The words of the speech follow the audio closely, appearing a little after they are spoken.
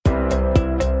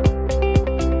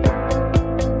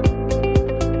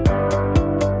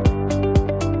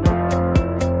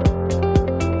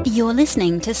You're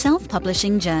listening to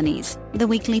Self-Publishing Journeys, the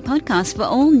weekly podcast for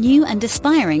all new and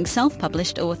aspiring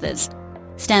self-published authors.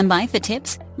 Stand by for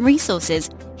tips, resources,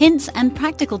 hints, and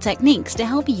practical techniques to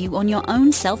help you on your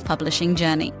own self-publishing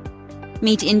journey.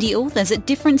 Meet indie authors at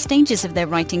different stages of their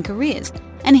writing careers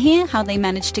and hear how they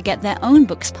managed to get their own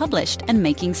books published and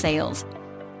making sales.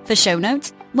 For show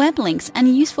notes, web links,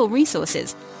 and useful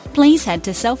resources, please head to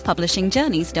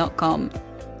selfpublishingjourneys.com.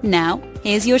 Now,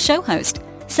 here's your show host,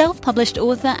 self-published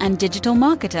author and digital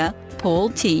marketer, Paul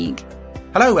Teague.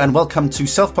 Hello and welcome to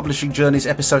Self-Publishing Journeys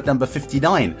episode number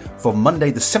 59 for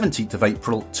Monday the 17th of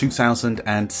April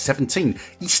 2017,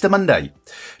 Easter Monday.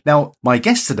 Now, my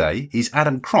guest today is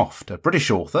Adam Croft, a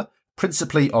British author,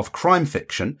 principally of crime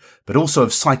fiction, but also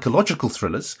of psychological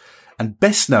thrillers, and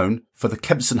best known for the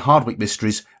Kempson Hardwicke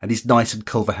mysteries and his Night and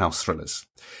Culverhouse thrillers.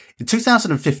 In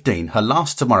 2015, Her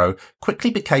Last Tomorrow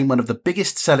quickly became one of the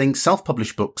biggest selling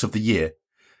self-published books of the year.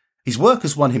 His work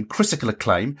has won him critical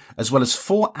acclaim, as well as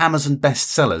 4 Amazon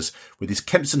bestsellers, with his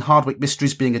Kempson Hardwicke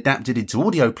mysteries being adapted into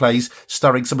audio plays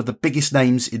starring some of the biggest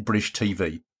names in British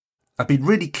TV. I've been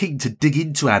really keen to dig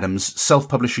into Adam's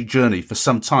self-publishing journey for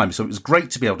some time, so it was great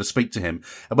to be able to speak to him.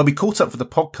 And when we caught up for the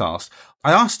podcast,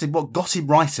 I asked him what got him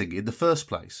writing in the first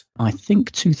place. I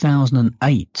think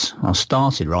 2008, I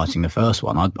started writing the first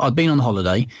one. I'd been on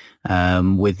holiday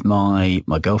with my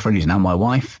girlfriend, who's now my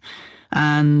wife,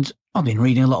 and I've been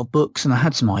reading a lot of books and I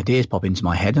had some ideas pop into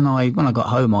my head. And when I got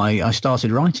home, I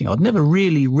started writing. I'd never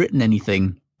really written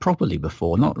anything properly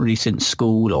before, not really since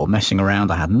school or messing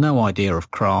around. I had no idea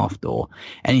of craft or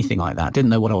anything like that. Didn't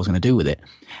know what I was going to do with it.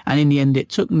 And in the end, it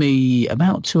took me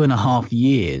about 2.5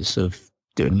 years of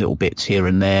doing little bits here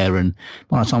and there. And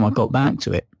by the time I got back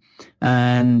to it,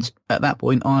 and at that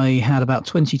point, I had about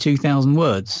 22,000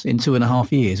 words in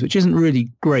 2.5 years, which isn't really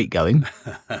great going.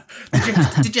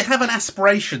 Did you have an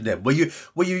aspiration then?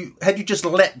 Had you just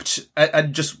leapt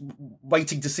and just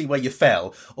waiting to see where you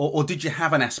fell, or did you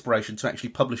have an aspiration to actually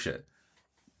publish it?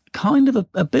 Kind of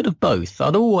a bit of both.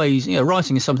 I'd always,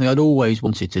 writing is something I'd always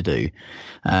wanted to do.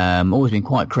 Always been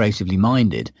quite creatively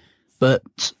minded,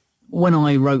 but when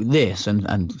I wrote this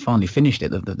and finally finished it,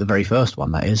 the very first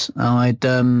one that is,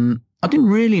 I didn't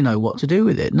really know what to do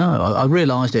with it. No, I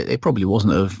realised it probably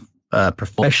wasn't of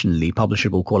professionally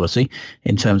publishable quality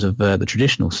in terms of the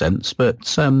traditional sense.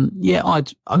 But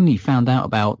I'd only found out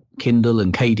about Kindle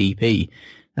and KDP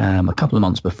a couple of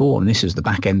months before, and this was the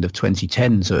back end of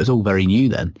 2010, so it was all very new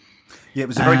then. Yeah, it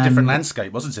was a very different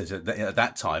landscape, wasn't it, at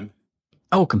that time?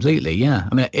 Oh, completely, yeah.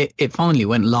 I mean, it finally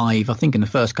went live, I think, in the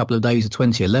first couple of days of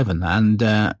 2011,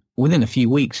 and within a few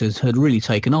weeks had really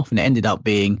taken off, and it ended up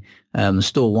being the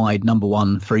store-wide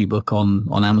 #1 free book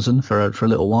on Amazon for a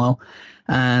little while.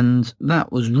 And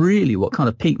that was really what kind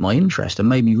of piqued my interest and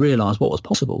made me realise what was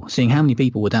possible, seeing how many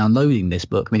people were downloading this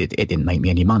book. I mean, it didn't make me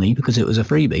any money because it was a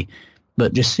freebie,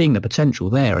 but just seeing the potential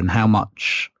there and how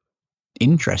much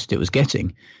interest it was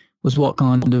getting was what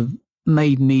kind of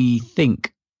made me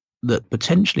think that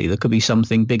potentially there could be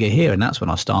something bigger here. And that's when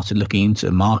I started looking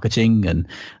into marketing and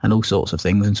all sorts of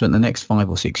things, and spent the next 5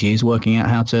 or 6 years working out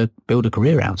how to build a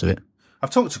career out of it.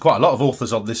 I've talked to quite a lot of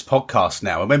authors on this podcast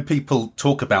now, and when people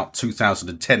talk about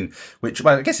 2010, which,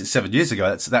 well, I guess it's 7 years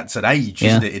ago, that's an age,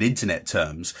 isn't it, in internet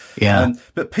terms? Yeah.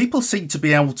 But people seem to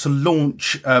be able to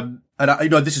launch, and I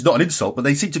know this is not an insult, but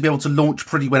they seem to be able to launch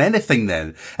pretty well anything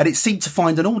then, and it seemed to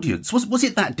find an audience. Was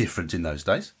it that different in those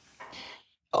days?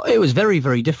 It was very,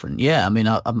 very different. Yeah. I mean,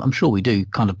 I'm sure we do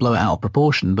kind of blow it out of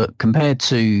proportion, but compared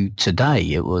to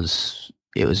today, it was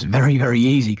very, very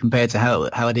easy compared to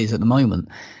how it is at the moment.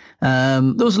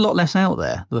 There was a lot less out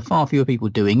there. There were far fewer people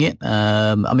doing it.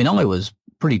 I mean, I was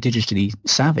pretty digitally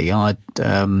savvy. I'd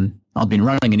been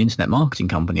running an internet marketing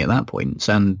company at that point,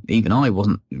 and even I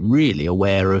wasn't really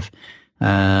aware of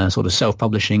sort of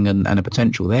self-publishing and a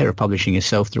potential there of publishing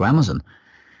yourself through Amazon.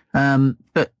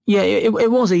 But yeah,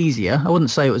 it was easier. I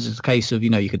wouldn't say it was a case of,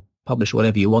 you could publish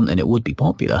whatever you want and it would be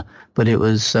popular, but it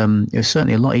was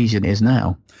certainly a lot easier than it is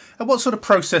now. And what sort of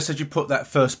process had you put that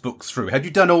first book through? Had you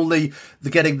done all the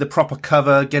getting the proper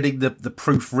cover, getting the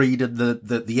proofread and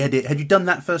the edit? Had you done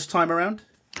that first time around?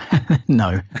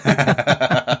 No.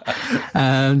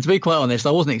 To be quite honest,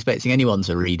 I wasn't expecting anyone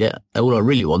to read it. All I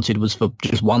really wanted was for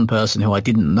just one person who I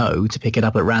didn't know to pick it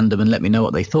up at random and let me know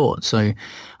what they thought, so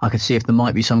I could see if there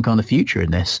might be some kind of future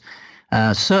in this.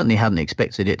 Certainly hadn't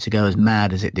expected it to go as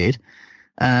mad as it did.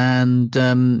 And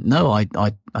no, I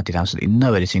did absolutely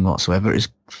no editing whatsoever. It was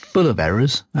full of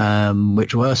errors,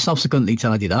 which were subsequently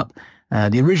tidied up.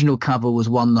 The original cover was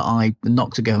one that I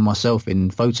knocked together myself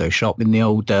in Photoshop in the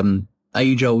old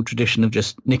age-old tradition of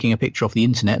just nicking a picture off the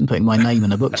internet and putting my name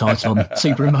and a book title on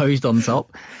superimposed on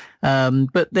top.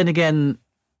 But then again,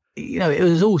 it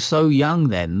was all so young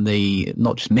then,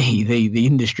 not just me, the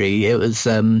industry. It was,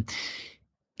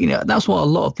 that's what a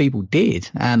lot of people did.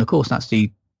 And of course, that's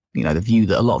the view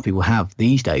that a lot of people have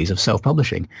these days of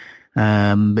self-publishing.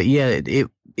 But yeah,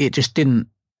 it just didn't,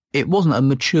 it wasn't a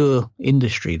mature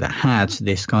industry that had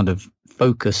this kind of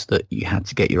focus that you had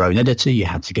to get your own editor, you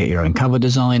had to get your own cover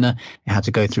designer, you had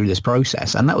to go through this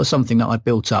process. And that was something that I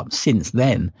built up since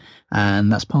then.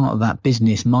 And that's part of that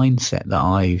business mindset that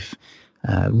I've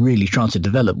really tried to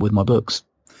develop with my books.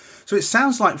 So it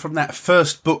sounds like from that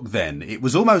first book then, it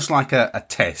was almost like a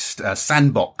test, a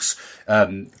sandbox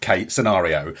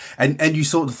scenario. And you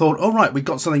sort of thought, all right, we've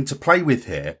got something to play with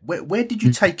here. Where did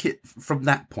you take it from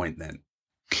that point then?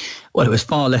 Well, it was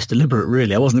far less deliberate,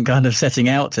 really. I wasn't kind of setting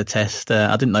out to test.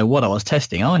 I didn't know what I was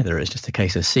testing either. It's just a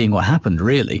case of seeing what happened,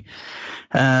 really.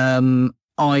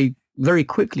 I very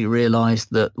quickly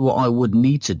realised that what I would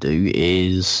need to do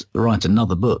is write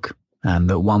another book, and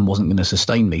that one wasn't going to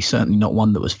sustain me, certainly not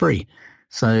one that was free.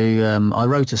 So I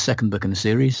wrote a second book in the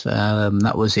series.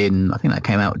 That was I think that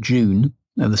came out June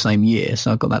of the same year,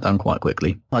 so I got that done quite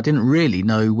quickly. I didn't really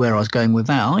know where I was going with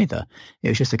that either. It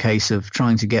was just a case of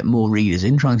trying to get more readers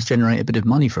in, trying to generate a bit of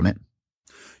money from it.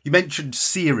 You mentioned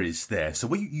series there,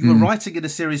 so you were writing in a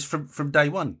series from day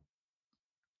one?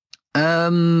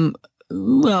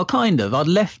 Well, kind of. I'd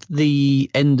left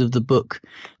the end of the book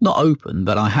not open,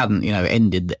 but I hadn't,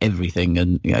 ended everything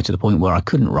and, to the point where I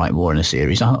couldn't write more in a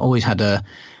series. I always had a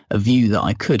view that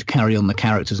I could carry on the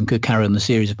characters and could carry on the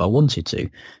series if I wanted to.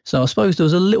 So I suppose there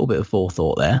was a little bit of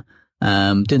forethought there.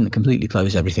 Didn't completely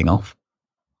close everything off.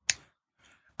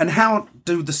 And how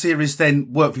do the series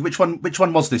then work for you? Which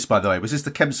one was this, by the way? Was this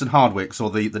the Kempston Hardwicks or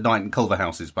the Knight and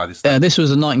Culverhouses by this time? This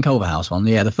was the Knight and Culverhouse one.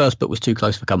 Yeah, the first book was Too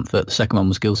Close for Comfort. The second one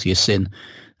was Guilty as Sin.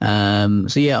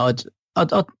 So yeah, I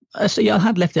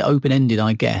had left it open-ended,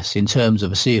 I guess, in terms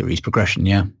of a series progression,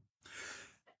 yeah.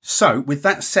 So with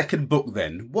that second book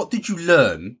then, what did you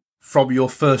learn from your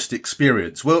first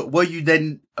experience? Were you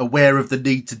then aware of the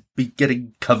need to be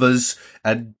getting covers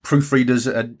and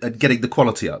proofreaders and getting the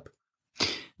quality up?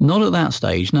 Not at that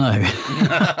stage, no.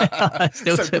 It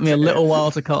still took me a little while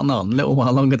to cotton on, a little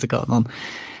while longer to cotton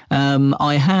on.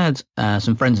 I had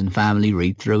some friends and family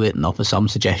read through it and offer some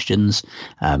suggestions.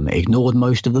 Ignored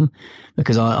most of them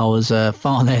because I was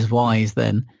far less wise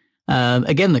then.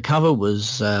 Again, the cover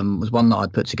was one that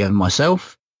I'd put together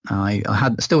myself. I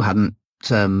still hadn't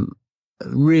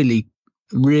really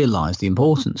realised the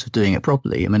importance of doing it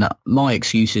properly. I mean, my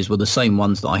excuses were the same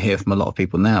ones that I hear from a lot of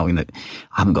people now. I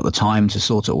haven't got the time to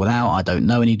sort it all out. I don't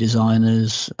know any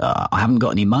designers. I haven't got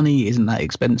any money. Isn't that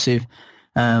expensive?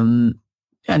 And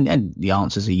the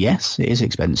answers are yes, it is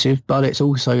expensive, but it's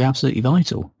also absolutely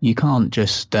vital. You can't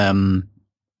just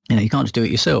you can't just do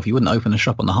it yourself. You wouldn't open a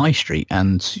shop on the high street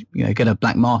and get a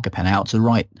black marker pen out to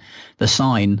write the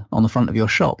sign on the front of your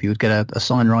shop. You would get a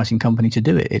sign writing company to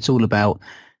do it. It's all about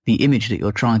the image that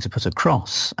you're trying to put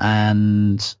across,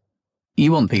 and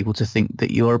you want people to think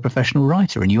that you're a professional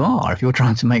writer, and you are. If you're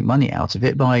trying to make money out of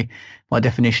it, by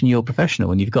definition, you're professional,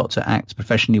 and you've got to act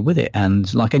professionally with it.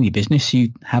 And like any business,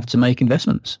 you have to make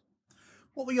investments.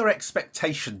 What were your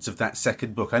expectations of that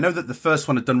second book? I know that the first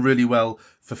one had done really well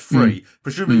for free.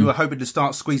 Presumably you were hoping to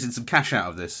start squeezing some cash out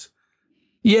of this.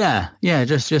 Yeah,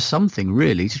 just something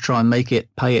really to try and make it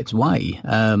pay its way.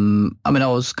 I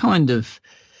was kind of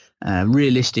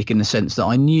realistic in the sense that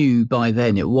I knew by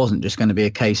then it wasn't just going to be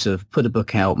a case of put a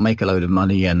book out, make a load of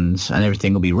money and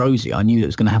everything will be rosy. I knew it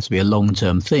was going to have to be a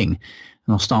long-term thing.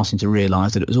 And I was starting to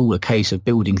realise that it was all a case of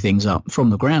building things up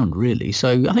from the ground, really.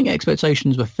 So I think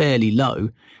expectations were fairly low.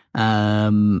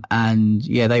 And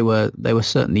yeah, they were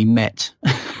certainly met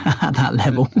at that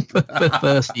level for the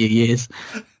first few years.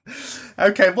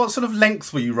 Okay, what sort of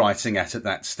length were you writing at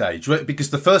that stage?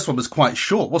 Because the first one was quite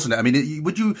short, wasn't it? I mean,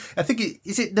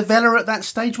 is it novella at that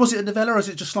stage? Was it a novella or is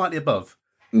it just slightly above?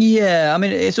 Yeah, I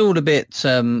mean, it's all a bit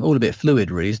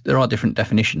fluid, really. There are different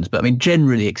definitions, but I mean,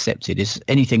 generally accepted is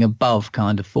anything above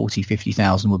kind of 40,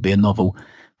 50,000 would be a novel.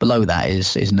 Below that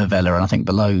is novella, and I think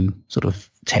below sort of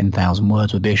 10,000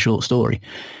 words would be a short story.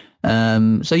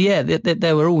 So yeah,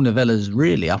 there were all novellas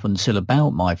really up until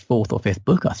about my fourth or fifth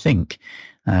book, I think.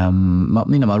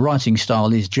 My writing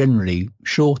style is generally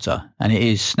shorter and it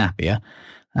is snappier.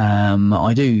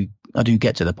 I do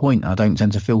get to the point. I don't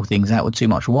tend to fill things out with too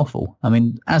much waffle. I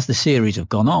mean, as the series have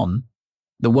gone on,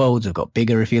 the worlds have got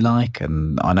bigger, if you like,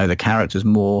 and I know the characters,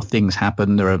 more things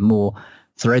happen. There are more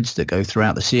threads that go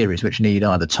throughout the series which need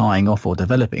either tying off or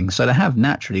developing. So they have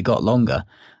naturally got longer.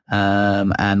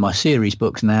 And my series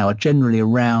books now are generally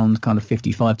around kind of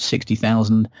 55 to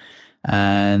 60,000.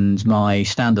 and my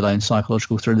standalone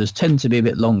psychological thrillers tend to be a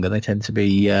bit longer. They tend to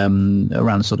be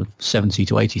around sort of 70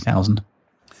 to 80,000.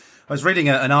 I was reading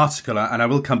an article, and I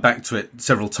will come back to it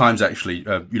several times actually,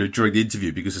 during the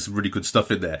interview, because there's some really good stuff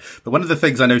in there. But one of the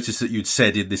things I noticed that you'd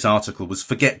said in this article was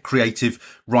forget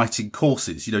creative writing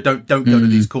courses. Don't go to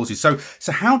these courses. So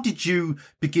how did you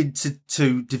begin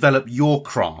to develop your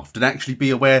craft and actually be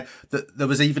aware that there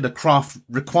was even a craft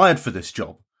required for this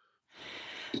job?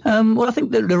 Well, I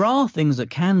think that there are things that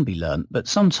can be learnt, but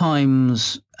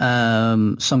sometimes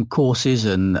some courses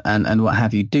and what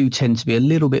have you do tend to be a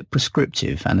little bit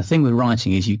prescriptive. And the thing with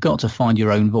writing is you've got to find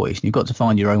your own voice and you've got to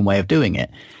find your own way of doing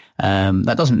it.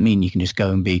 That doesn't mean you can just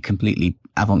go and be completely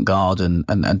avant-garde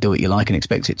and do what you like and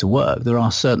expect it to work. There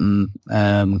are certain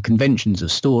conventions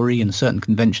of story and certain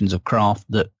conventions of craft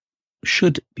that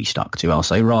should be stuck to, I'll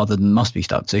say, rather than must be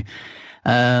stuck to.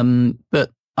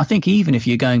 But I think even if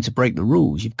you're going to break the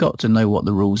rules, you've got to know what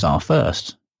the rules are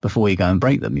first before you go and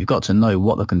break them. You've got to know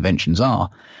what the conventions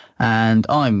are. And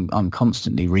I'm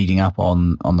constantly reading up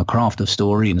on the craft of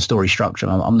story and story structure.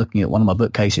 I'm looking at one of my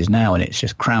bookcases now, and it's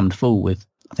just crammed full with,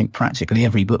 I think, practically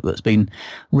every book that's been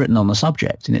written on the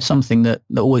subject. And it's something that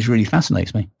always really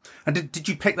fascinates me. And did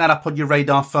you pick that up on your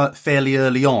radar fairly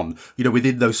early on,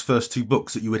 within those first two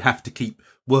books, that you would have to keep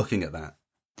working at that?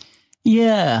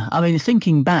 Yeah, I mean,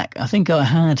 thinking back, I think I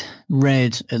had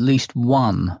read at least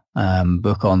one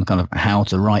book on kind of how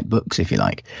to write books, if you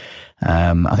like.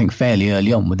 I think fairly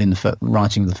early on, within the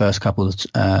writing of the first couple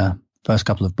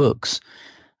of books,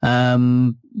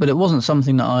 but it wasn't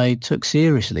something that I took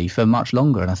seriously for much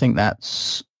longer. And I think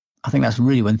that's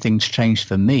really when things changed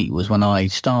for me, was when I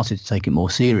started to take it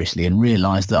more seriously and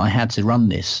realised that I had to run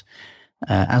this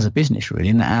as a business, really.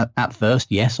 And at first,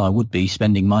 yes, I would be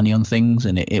spending money on things,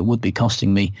 and it would be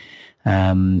costing me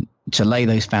to lay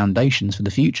those foundations for the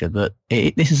future. But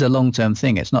this is a long-term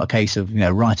thing. It's not a case of,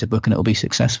 write a book and it'll be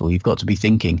successful. You've got to be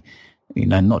thinking,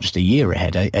 not just a year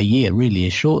ahead. A year really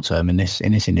is short-term in this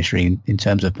industry in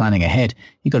terms of planning ahead.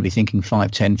 You've got to be thinking 5,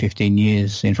 10, 15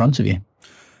 years in front of you.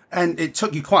 And it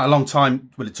took you quite a long time.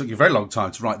 Well, it took you a very long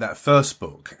time to write that first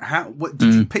book.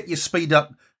 Did you pick your speed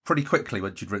up pretty quickly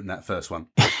once you'd written that first one?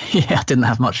 Yeah, I didn't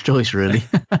have much choice, really.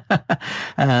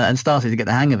 And started to get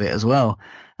the hang of it as well.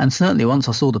 And certainly once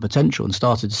I saw the potential and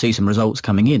started to see some results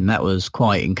coming in, that was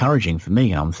quite encouraging for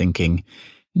me. And I'm thinking,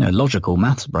 logical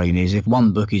maths brain is, if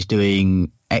one book is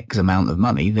doing X amount of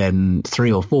money, then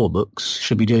 3 or 4 books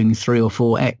should be doing 3 or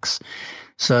 4X.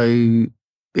 So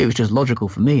it was just logical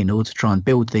for me in order to try and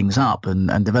build things up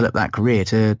and develop that career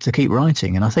to keep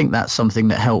writing. And I think that's something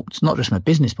that helped, not just from a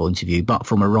business point of view, but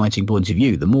from a writing point of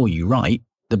view. The more you write,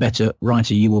 the better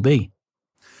writer you will be.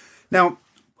 Now,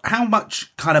 how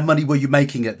much kind of money were you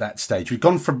making at that stage? We've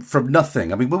gone from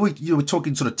nothing. I mean, you were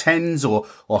talking sort of tens or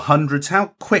hundreds.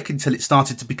 How quick until it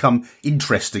started to become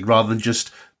interesting rather than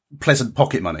just pleasant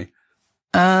pocket money?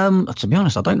 To be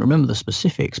honest, I don't remember the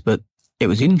specifics, but it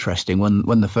was interesting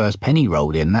when the first penny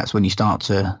rolled in. That's when you start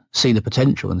to see the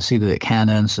potential and see that it can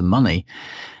earn some money.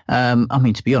 I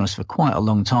mean, to be honest, for quite a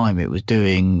long time, it was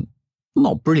doing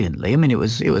not brilliantly. I mean, it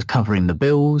was covering the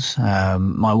bills.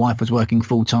 My wife was working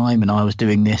full time, and I was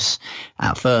doing this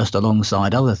at first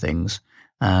alongside other things,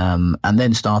 and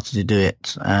then started to do it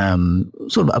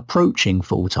sort of approaching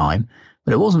full time.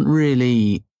 But it wasn't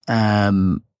really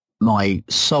my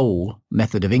sole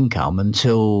method of income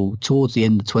until towards the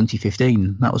end of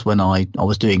 2015. That was when I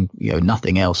was doing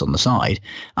nothing else on the side.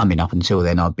 I mean, up until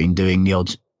then, I'd been doing the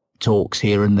odd talks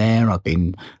here and there. I've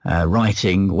been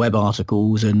writing web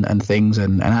articles and things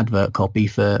and advert copy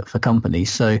for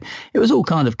companies. So it was all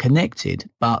kind of connected.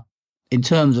 But in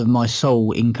terms of my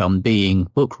sole income being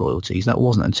book royalties, that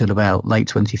wasn't until about late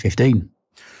 2015.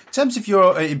 In terms of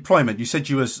your employment, you said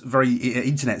you were very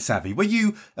internet savvy. Were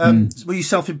you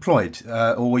self-employed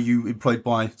or were you employed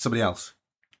by somebody else?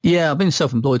 Yeah, I've been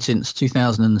self-employed since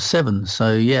 2007.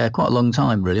 So yeah, quite a long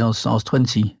time really. I was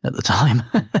 20 at the time.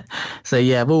 So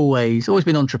yeah, I've always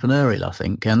been entrepreneurial, I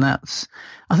think, and I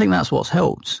think that's what's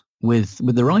helped with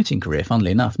the writing career.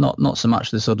 Funnily enough, not so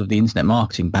much the sort of the internet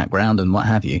marketing background and what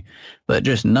have you, but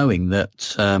just knowing that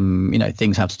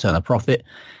things have to turn a profit.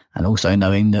 And also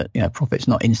knowing that profit's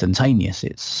not instantaneous.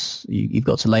 It's you've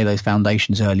got to lay those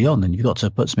foundations early on, and you've got to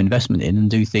put some investment in and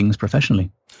do things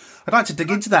professionally. I'd like to dig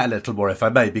into that a little more, if I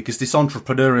may, because this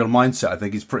entrepreneurial mindset, I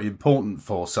think, is pretty important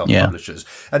for self-publishers.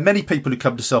 Yeah. And many people who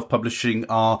come to self-publishing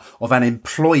are of an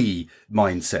employee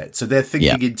mindset. So they're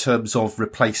thinking in terms of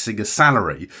replacing a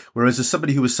salary. Whereas as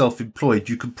somebody who is self-employed,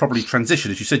 you could probably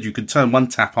transition. As you said, you could turn one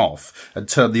tap off and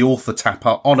turn the author tap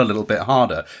on a little bit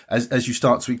harder as you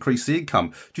start to increase the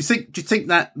income. Do you think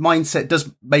that mindset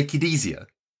does make it easier?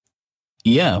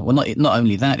 Yeah, well, not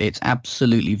only that, it's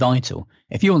absolutely vital.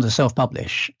 If you want to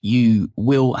self-publish, you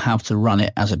will have to run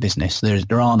it as a business.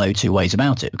 There are no two ways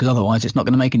about it, because otherwise it's not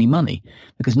going to make any money,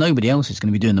 because nobody else is going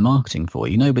to be doing the marketing for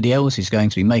you. Nobody else is going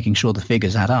to be making sure the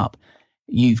figures add up.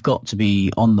 You've got to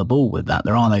be on the ball with that.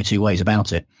 There are no two ways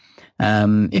about it.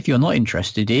 If you're not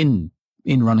interested in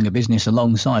running a business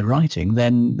alongside writing,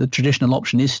 then the traditional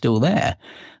option is still there.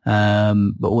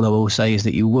 But all I will say is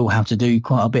that you will have to do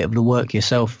quite a bit of the work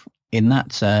yourself in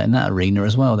that arena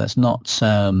as well. That's not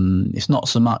it's not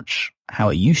so much how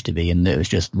it used to be, and it was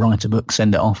just write a book,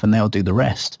 send it off, and they'll do the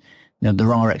rest.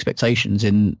 There are expectations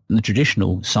in the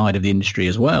traditional side of the industry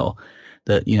as well,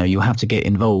 that you have to get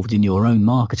involved in your own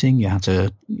marketing. You have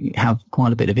to have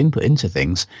quite a bit of input into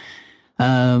things.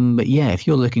 But yeah, if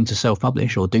you're looking to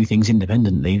self-publish or do things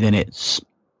independently, then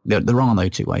there are no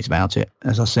two ways about it.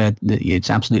 As I said, it's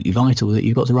absolutely vital that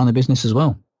you've got to run a business as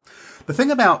well. The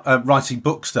thing about writing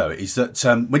books, though, is that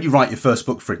when you write your first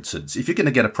book, for instance, if you're going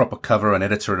to get a proper cover, an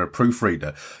editor and a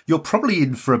proofreader, you're probably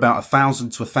in for about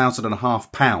 £1,000 to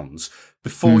 £1,500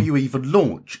 before you even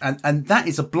launch. And that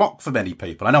is a block for many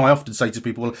people. I know I often say to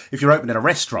people, well, if you're opening a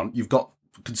restaurant, you've got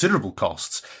considerable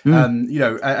costs.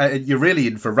 You're really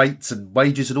in for rates and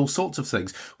wages and all sorts of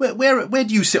things. Where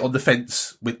do you sit on the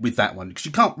fence with that one? Because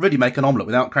you can't really make an omelette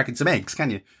without cracking some eggs,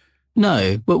 can you?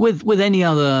 No, but with any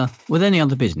other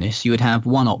business, you would have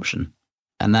one option,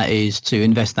 and that is to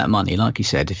invest that money. Like you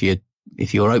said, if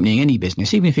you're opening any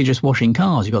business, even if you're just washing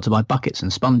cars, you've got to buy buckets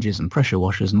and sponges and pressure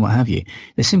washers and what have you.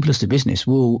 The simplest of business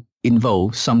will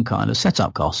involve some kind of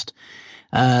setup cost.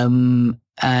 And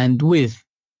with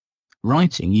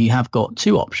writing, you have got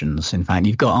two options. In fact,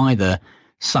 you've got either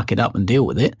suck it up and deal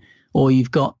with it, or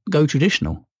you've got go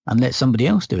traditional and let somebody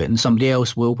else do it. And somebody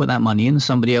else will put that money in.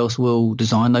 Somebody else will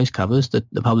design those covers. The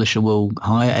publisher will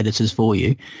hire editors for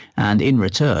you. And in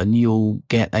return, you'll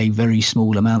get a very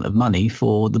small amount of money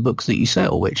for the books that you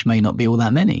sell, which may not be all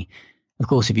that many. Of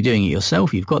course, if you're doing it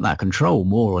yourself, you've got that control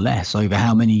more or less over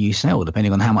how many you sell,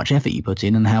 depending on how much effort you put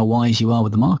in and how wise you are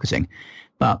with the marketing.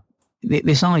 But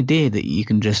this idea that you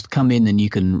can just come in and you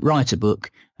can write a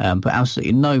book, put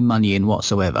absolutely no money in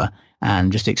whatsoever,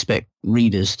 and just expect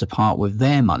readers to part with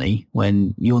their money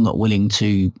when you're not willing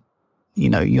to,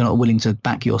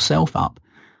 back yourself up,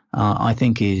 I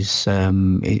think is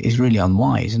really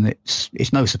unwise. And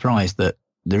it's no surprise that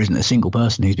there isn't a single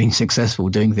person who's been successful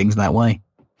doing things that way.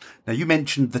 Now, you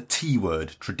mentioned the T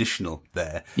word, traditional,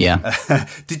 there. Yeah.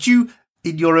 Did you,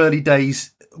 in your early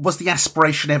days, was the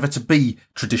aspiration ever to be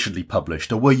traditionally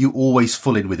published, or were you always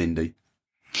full in with indie?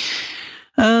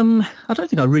 I don't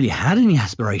think I really had any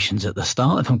aspirations at the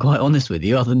start, if I'm quite honest with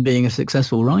you, other than being a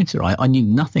successful writer. I knew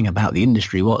nothing about the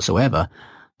industry whatsoever,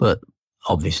 but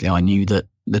obviously I knew that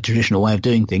the traditional way of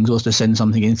doing things was to send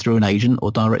something in through an agent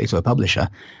or directly to a publisher.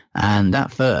 And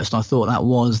at first I thought that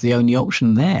was the only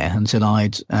option there until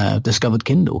I'd discovered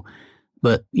Kindle.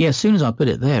 But yeah, as soon as I put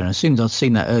it there and as soon as I'd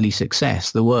seen that early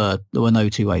success, there were no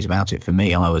two ways about it for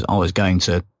me. I was going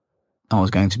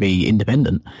to be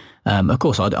independent. Of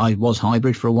course, I was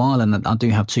hybrid for a while, and I do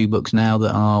have two books now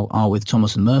that are with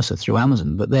Thomas and Mercer through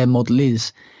Amazon. But their model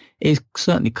is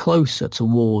certainly closer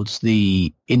towards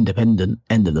the independent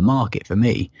end of the market for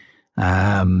me.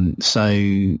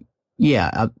 So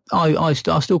yeah, I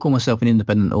still call myself an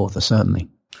independent author, certainly.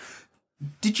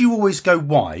 Did you always go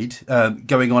wide,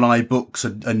 going on iBooks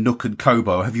and Nook and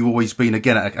Kobo? Have you always been,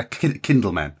 again, a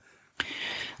Kindle man?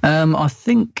 I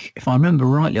think, if I remember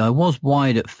rightly, I was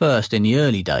wide at first in the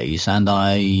early days, and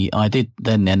I did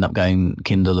then end up going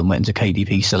Kindle and went into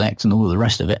KDP Select and all the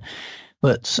rest of it.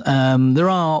 But there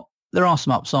are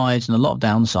some upsides and a lot of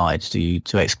downsides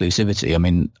to exclusivity. I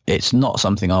mean, it's not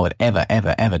something I would ever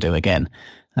do again.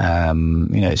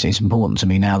 It's important to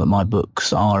me now that my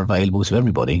books are available to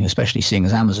everybody, especially seeing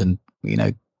as Amazon,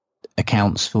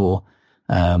 accounts for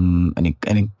an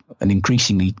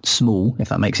increasingly small, if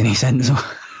that makes any sense,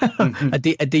 a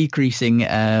decreasing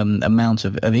amount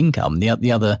of income.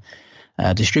 The other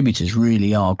distributors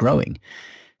really are growing.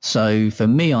 So for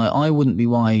me, I wouldn't be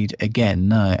wide again.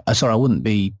 No, I wouldn't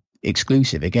be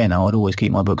exclusive again. I would always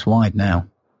keep my books wide now.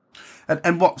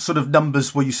 And what sort of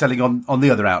numbers were you selling on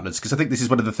the other outlets? Because I think this is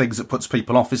one of the things that puts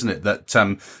people off, isn't it? That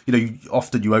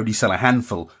often you only sell a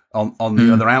handful on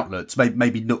the other outlets.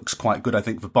 Maybe Nook's quite good, I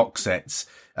think, for box sets.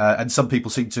 And some people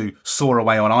seem to soar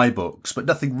away on iBooks, but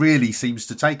nothing really seems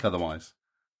to take otherwise.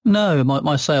 No,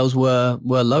 my sales were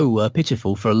low, were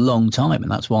pitiful for a long time,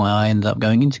 and that's why I ended up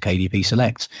going into KDP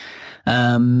Select.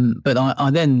 But I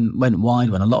then went wide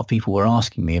when a lot of people were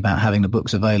asking me about having the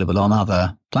books available on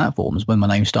other platforms when my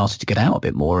name started to get out a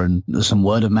bit more and there's some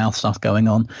word of mouth stuff going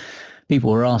on. people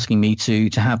were asking me to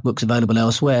have books available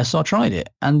elsewhere, so I tried it.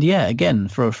 And yeah, again,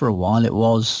 for a while it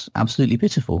was absolutely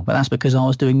pitiful, but that's because I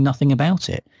was doing nothing about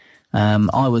it.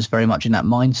 I was very much in that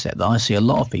mindset that I see a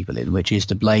lot of people in, which is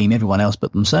to blame everyone else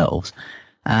but themselves.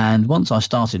 And once I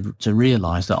started to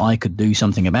realise that I could do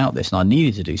something about this and I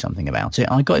needed to do something about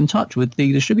it, I got in touch with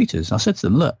the distributors. I said to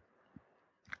them, look,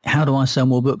 how do I sell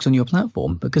more books on your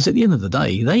platform? Because at the end of the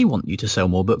day, they want you to sell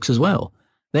more books as well.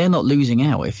 They're not losing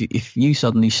out. If you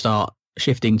suddenly start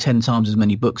shifting 10 times as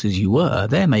many books as you were,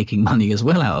 they're making money as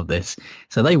well out of this.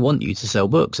 So they want you to sell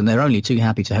books, and they're only too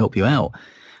happy to help you out.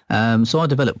 So I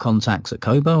developed contacts at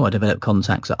Kobo, I developed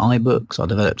contacts at iBooks, I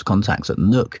developed contacts at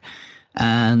Nook,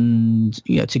 and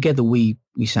together we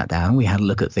sat down, we had a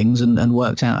look at things and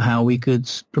worked out how we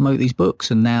could promote these books.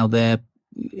 And now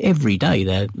every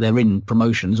day they're in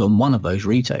promotions on one of those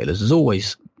retailers. There's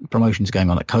always promotions going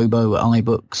on at Kobo, at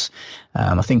iBooks.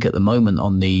 I think at the moment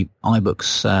on the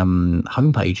iBooks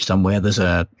homepage somewhere, there's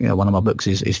one of my books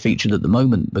is featured at the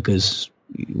moment because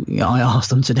I asked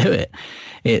them to do it.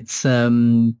 It's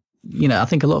I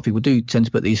think a lot of people do tend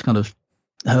to put these kind of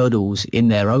hurdles in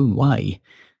their own way.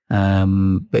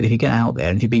 But if you get out there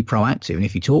and if you be proactive and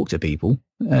if you talk to people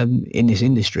in this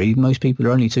industry, most people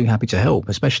are only too happy to help,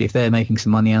 especially if they're making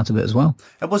some money out of it as well.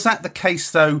 And was that the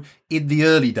case, though, in the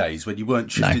early days when you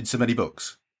weren't shifting so many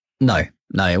books? No,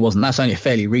 it wasn't. That's only a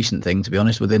fairly recent thing, to be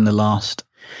honest, within the last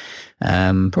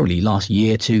probably last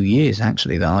year, 2 years,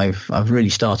 actually, that I've really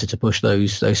started to push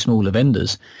those smaller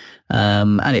vendors.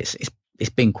 And it's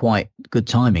been quite good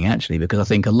timing, actually, because I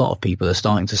think a lot of people are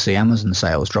starting to see Amazon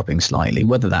sales dropping slightly,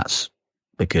 whether that's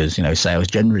because, sales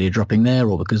generally are dropping there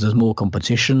or because there's more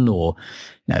competition or,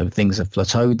 things have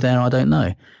plateaued there. I don't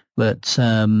know. But,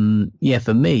 for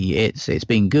me, it's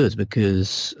been good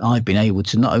because I've been able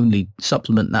to not only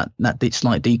supplement that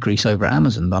slight decrease over at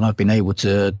Amazon, but I've been able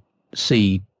to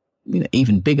see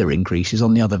even bigger increases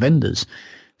on the other vendors.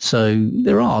 So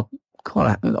there are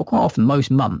quite often,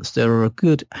 most months, there are a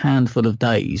good handful of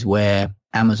days where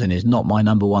Amazon is not my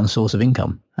number one source of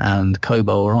income, and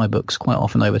Kobo or iBooks quite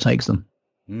often overtakes them.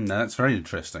 That's very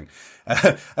interesting.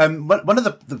 One of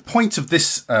the point of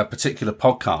this particular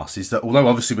podcast is that although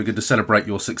obviously we're going to celebrate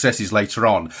your successes later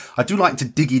on, I do like to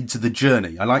dig into the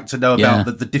journey. I like to know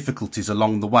about the difficulties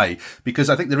along the way, because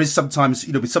I think there is sometimes,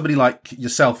 with somebody like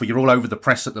yourself, where you're all over the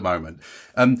press at the moment,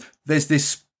 there's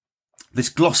this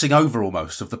glossing over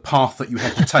almost of the path that you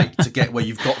had to take to get where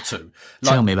you've got to.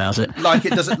 Tell me about it. Like it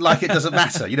doesn't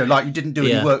matter. Like you didn't do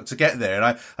any work to get there.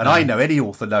 And I know any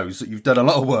author knows that you've done a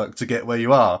lot of work to get where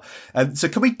you are. And so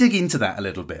can we dig into that a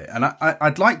little bit? And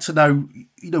I'd like to know,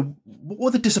 what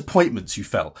were the disappointments you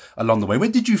felt along the way?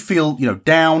 When did you feel,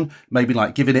 down, maybe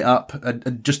like giving it up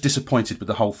and just disappointed with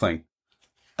the whole thing?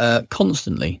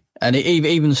 Constantly. And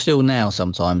even still now,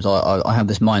 sometimes I have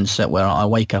this mindset where I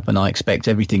wake up and I expect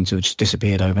everything to have just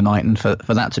disappeared overnight, and for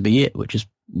that to be it, which is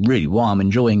really why I'm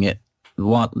enjoying it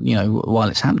while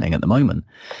it's happening at the moment.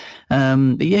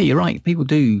 But yeah, you're right. People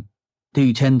do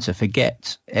tend to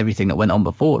forget everything that went on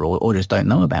before, or just don't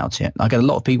know about it. I get a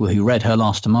lot of people who read Her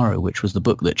Last Tomorrow, which was the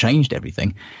book that changed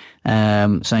everything,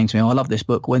 saying to me, I love this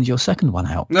book. When's your second one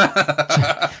out?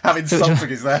 How insulting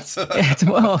is that?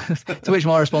 To which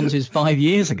my response is 5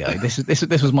 years ago. This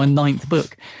was my 9th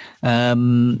book.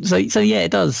 So yeah,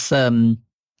 it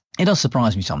does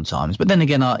surprise me sometimes. But then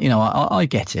again, I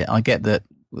get it. I get that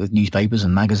with newspapers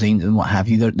and magazines and what have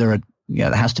you, there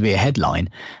has to be a headline,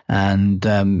 and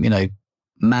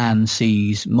man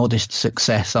sees modest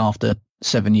success after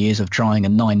 7 years of trying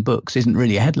and 9 books isn't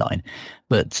really a headline.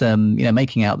 But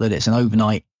making out that it's an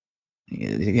overnight,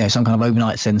 some kind of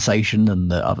overnight sensation, and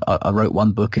that I wrote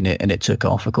one book and it took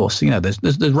off. Of course,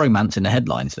 there's romance in the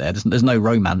headlines there. There's no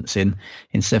romance in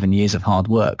 7 years of hard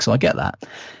work. So I get that.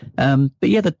 But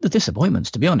yeah, the disappointments,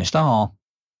 to be honest, are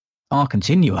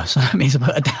continuous. I mean, it's a bit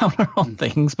of a downer on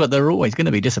things, but there are always going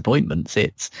to be disappointments.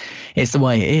 It's the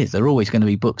way it is. There are always going to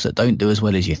be books that don't do as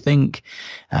well as you think.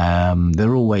 There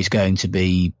are always going to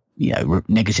be,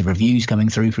 negative reviews coming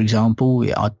through, for example.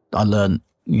 I learned,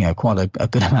 quite a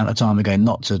good amount of time ago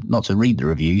not to read the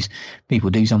reviews. People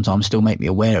do sometimes still make me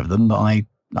aware of them, but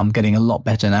I'm getting a lot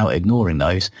better now at ignoring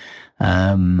those.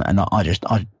 And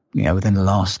I within the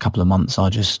last couple of months, I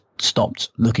just stopped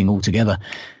looking altogether.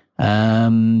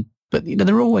 But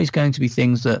there are always going to be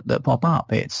things that pop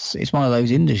up. It's one of those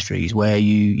industries where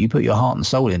you put your heart and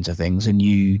soul into things, and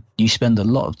you spend a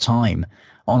lot of time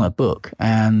on a book,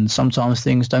 and sometimes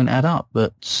things don't add up.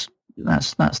 But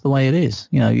that's the way it is.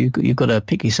 You've got to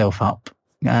pick yourself up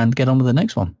and get on with the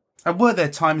next one. And were there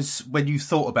times when you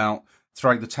thought about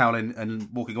throwing the towel in and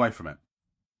walking away from it?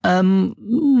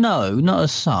 No, not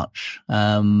as such.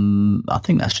 I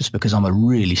think that's just because I'm a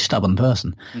really stubborn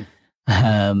person.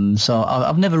 So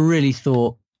I've never really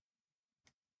thought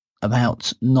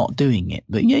about not doing it.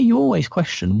 But yeah, you always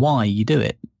question why you do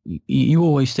it. You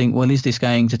always think, well, is this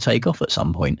going to take off at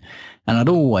some point? And I'd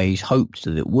always hoped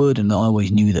that it would, and I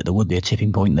always knew that there would be a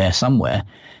tipping point there somewhere.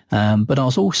 But I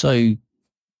was also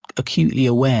acutely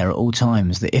aware at all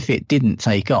times that if it didn't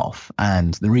take off,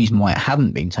 and the reason why it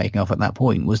hadn't been taken off at that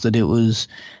point was that it was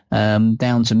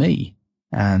down to me,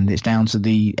 and it's down to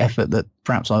the effort that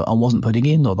perhaps I wasn't putting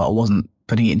in, or that I wasn't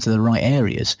putting it into the right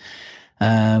areas.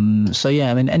 So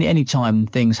yeah, I mean, any time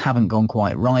things haven't gone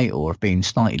quite right or have been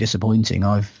slightly disappointing,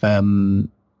 I've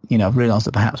realised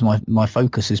that perhaps my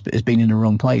focus has been in the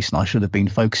wrong place, and I should have been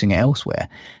focusing it elsewhere.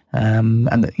 And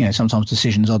that, sometimes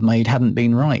decisions I'd made hadn't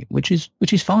been right, which is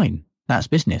fine. That's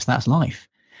business. That's life.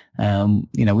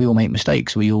 We all make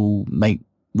mistakes. We all make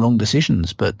wrong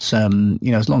decisions, but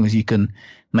as long as you can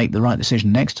make the right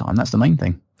decision next time, that's the main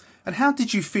thing. And how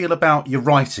did you feel about your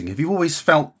writing? Have you always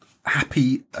felt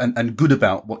happy and good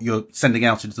about what you're sending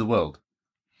out into the world?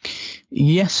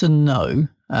 Yes and no.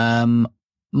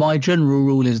 My general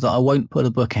rule is that I won't put a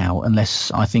book out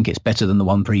unless I think it's better than the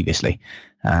one previously.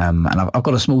 And I've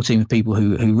got a small team of people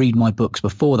who read my books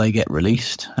before they get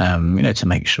released, to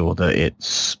make sure that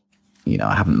it's,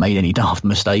 I haven't made any daft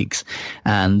mistakes,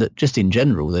 and that just in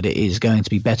general that it is going to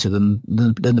be better than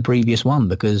the previous one,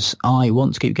 because I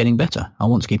want to keep getting better. I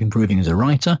want to keep improving as a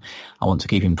writer. I want to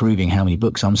keep improving how many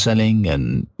books I'm selling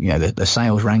and, the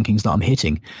sales rankings that I'm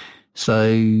hitting.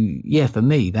 So yeah, for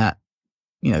me, that,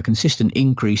 consistent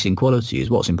increase in quality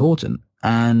is what's important.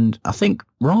 And I think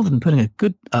rather than putting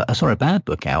a bad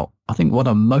book out, I think what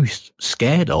I'm most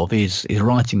scared of is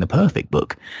writing the perfect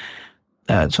book.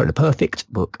 The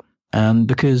perfect book.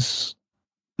 Because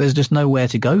there's just nowhere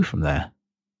to go from there.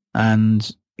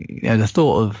 And the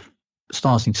thought of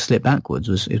starting to slip backwards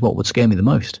is what would scare me the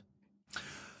most.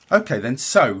 Okay, then.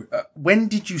 So when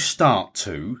did you start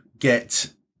to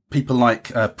get people like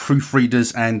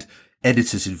proofreaders and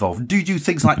editors involved? Do you do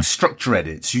things like structure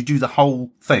edits? You do the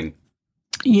whole thing?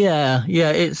 Yeah.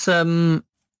 It's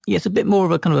a bit more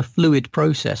of a kind of a fluid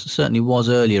process. It certainly was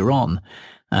earlier on.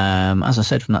 As I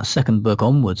said, from that second book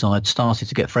onwards, I'd started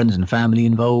to get friends and family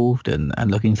involved and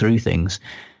looking through things.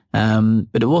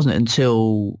 But it wasn't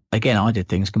until, again, I did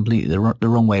things completely the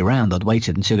wrong way around. I'd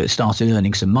waited until it started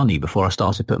earning some money before I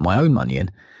started putting my own money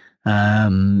in.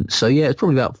 So yeah, it's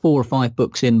probably about 4 or 5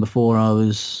 books in before I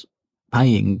was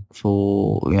paying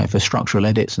for structural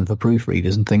edits and for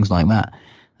proofreaders and things like that.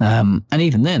 And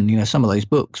even then, some of those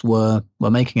books were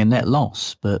making a net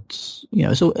loss. But,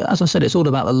 it's all, as I said, it's all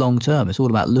about the long term. It's all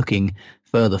about looking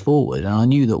further forward. And I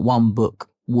knew that one book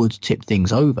would tip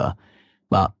things over.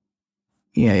 But,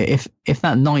 if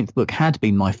that 9th book had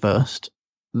been my first,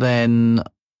 then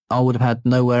I would have had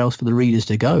nowhere else for the readers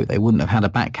to go. They wouldn't have had a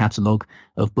back catalogue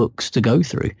of books to go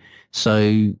through. So,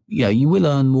 you will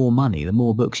earn more money the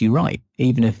more books you write,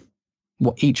 even if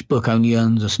each book only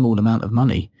earns a small amount of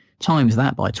money. Times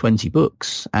that by 20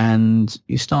 books, and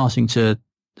you're starting to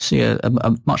see a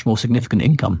much more significant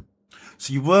income.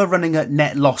 So you were running at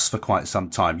net loss for quite some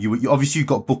time. You obviously you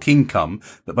got book income,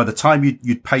 but by the time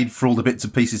you'd paid for all the bits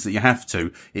and pieces that you have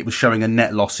to, it was showing a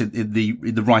net loss in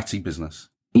the writing business.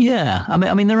 Yeah,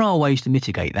 I mean, there are ways to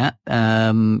mitigate that. What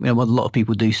a lot of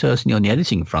people do, certainly on the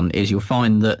editing front, is you'll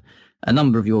find that a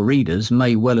number of your readers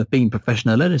may well have been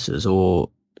professional editors or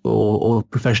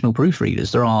professional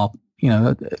proofreaders. There are,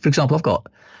 for example, I've got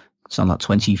something like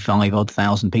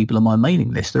 25,000 people on my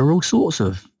mailing list. There are all sorts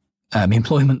of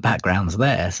employment backgrounds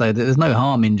there. So there's no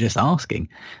harm in just asking.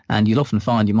 And you'll often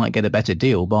find you might get a better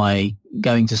deal by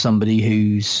going to somebody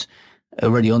who's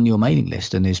already on your mailing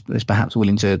list and is perhaps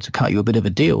willing to cut you a bit of a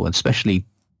deal. And especially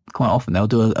quite often they'll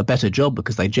do a better job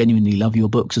because they genuinely love your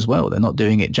books as well. They're not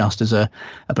doing it just as a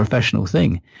professional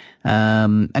thing.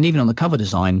 And even on the cover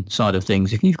design side of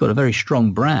things, if you've got a very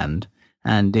strong brand,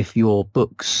 and if your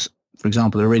books, for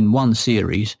example, are in one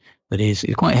series that is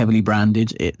quite heavily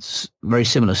branded, it's very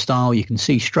similar style, you can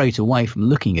see straight away from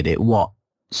looking at it what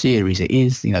series it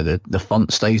is. The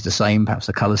font stays the same, perhaps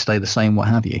the colours stay the same, what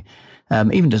have you.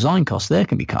 Even design costs there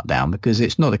can be cut down because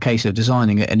it's not a case of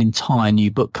designing an entire new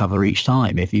book cover each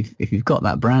time. If you've got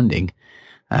that branding,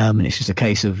 and it's just a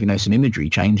case of some imagery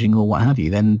changing or what have you,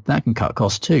 then that can cut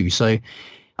costs too. So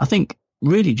I think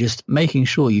really just making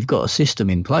sure you've got a system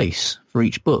in place for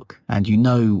each book and you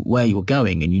know where you're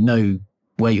going and you know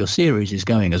where your series is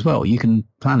going as well. You can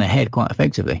plan ahead quite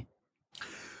effectively.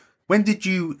 When did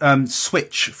you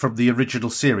switch from the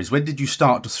original series? When did you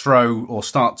start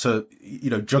to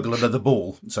juggle another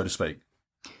ball, so to speak?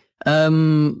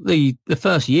 The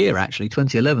first year, actually,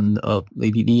 2011,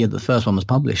 the year the first one was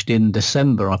published, in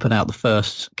December, I put out the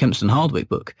first Kempston Hardwick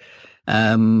book,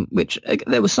 which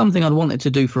there was something I'd wanted to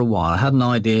do for a while. I had an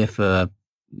idea for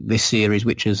this series,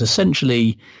 which is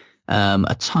essentially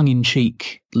a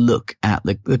tongue-in-cheek look at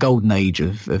the golden age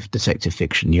of detective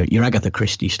fiction, your Agatha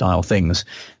Christie style things,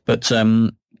 but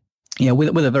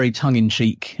with a very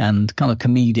tongue-in-cheek and kind of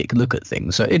comedic look at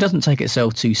things. So it doesn't take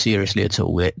itself too seriously at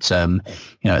all. It's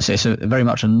it's very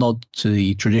much a nod to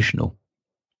the traditional.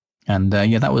 And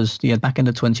that was back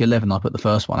into 2011. I put the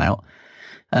first one out,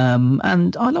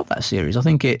 and I love that series. I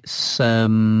think it's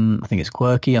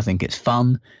quirky. I think it's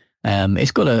fun.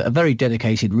 It's got a very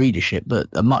dedicated readership, but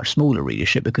a much smaller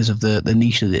readership because of the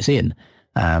niche that it's in.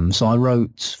 So I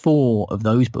wrote 4 of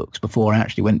those books before I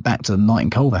actually went back to the Knight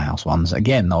and Culverhouse ones.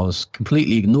 Again, I was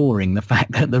completely ignoring the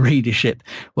fact that the readership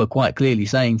were quite clearly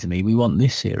saying to me, we want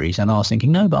this series. And I was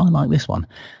thinking, no, but I like this one.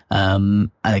 And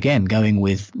again, going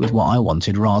with what I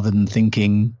wanted rather than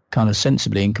thinking kind of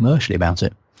sensibly and commercially about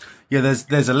it. Yeah,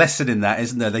 there's a lesson in that,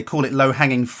 isn't there? They call it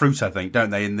low-hanging fruit, I think, don't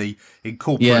they, in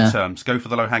corporate terms? Go for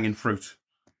the low-hanging fruit.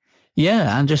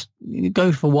 Yeah, and just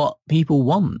go for what people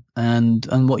want and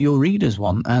what your readers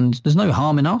want, and there's no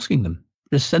harm in asking them.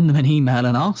 Just send them an email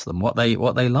and ask them what they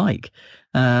like.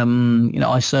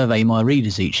 I survey my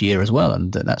readers each year as well,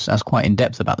 and that's quite in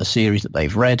depth about the series that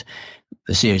they've read,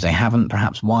 the series they haven't,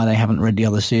 perhaps why they haven't read the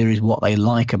other series, what they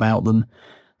like about them,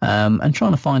 and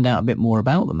trying to find out a bit more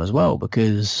about them as well.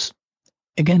 Because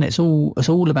again, it's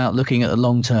all about looking at the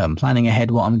long term, planning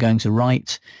ahead what I'm going to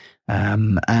write,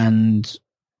 and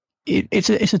it's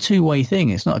a two-way thing.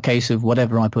 It's not a case of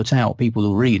whatever I put out, people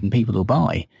will read and people will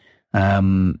buy. There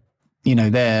are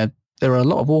a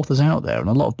lot of authors out there and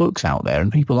a lot of books out there,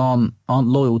 and people aren't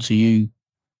loyal to you,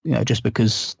 just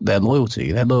because they're loyal to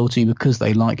you. They're loyal to you because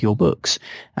they like your books,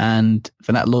 and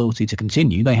for that loyalty to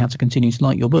continue, they have to continue to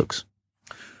like your books.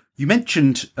 You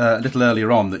mentioned a little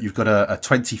earlier on that you've got a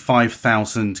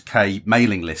 25,000k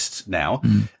mailing list now.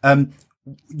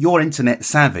 You're internet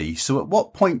savvy, so at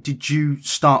what point did you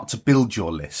start to build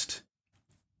your list?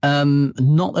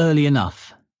 Not early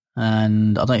enough,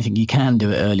 and I don't think you can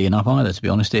do it early enough either, to be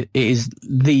honest. It is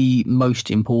the most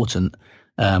important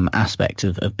aspect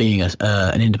of being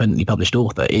an independently published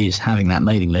author, is having that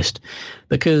mailing list,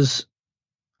 because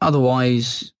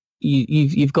otherwise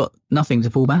you've got nothing to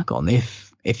fall back on.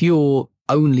 If you're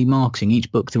only marketing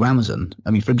each book through Amazon, I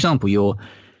mean, for example, your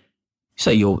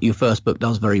first book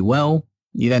does very well,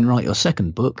 you then write your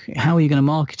second book, how are you going to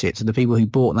market it to the people who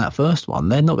bought that first one?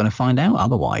 They're not going to find out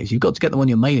otherwise. You've got to get them on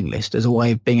your mailing list as a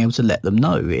way of being able to let them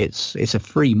know. It's a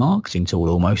free marketing tool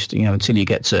almost, until you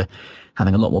get to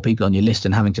having a lot more people on your list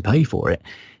and having to pay for it.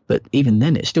 But even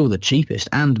then, it's still the cheapest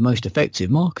and most effective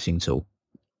marketing tool.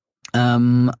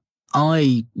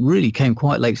 I really came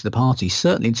quite late to the party,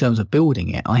 certainly in terms of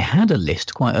building it. I had a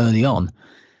list quite early on,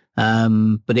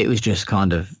 but it was just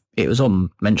it was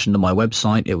mentioned on my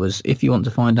website. It was, if you want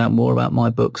to find out more about my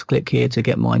books, click here to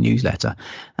get my newsletter.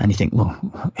 And you think, well,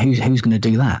 who's going to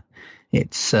do that?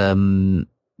 It's there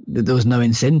was no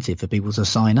incentive for people to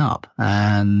sign up,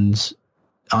 and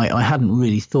I hadn't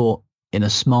really thought in a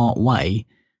smart way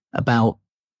about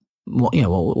what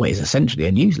is essentially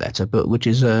a newsletter, but which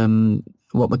is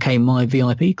what became my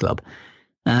VIP club.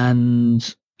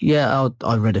 And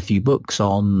I read a few books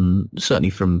on,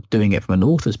 certainly from doing it from an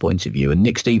author's point of view, and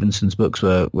Nick Stevenson's books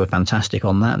were fantastic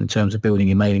on that in terms of building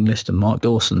your mailing list, and Mark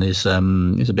Dawson is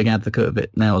a big advocate of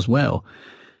it now as well.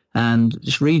 And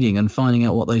just reading and finding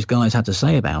out what those guys had to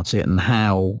say about it and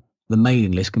how the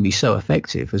mailing list can be so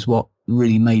effective is what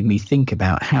really made me think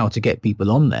about how to get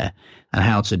people on there and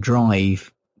how to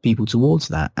drive people towards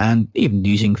that, and even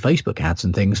using Facebook ads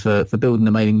and things for building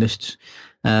the mailing list.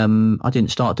 I didn't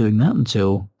start doing that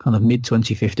until kind of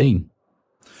mid-2015.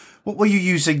 What were you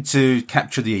using to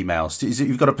capture the emails? Is it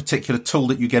you've got a particular tool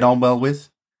that you get on well with?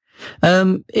 I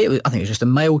think it was just a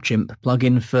MailChimp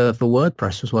plugin for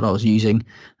WordPress was what I was using.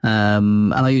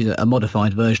 And I use a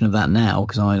modified version of that now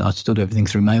because I still do everything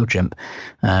through MailChimp.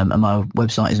 And my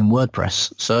website is in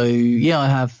WordPress. So, I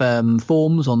have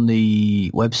forms on the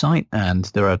website, and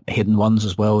there are hidden ones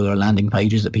as well. There are landing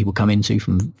pages that people come into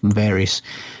from various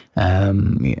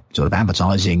sort of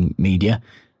advertising media.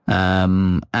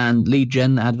 And lead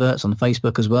gen adverts on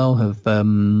Facebook as well have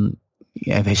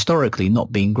historically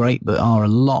not been great, but are a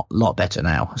lot better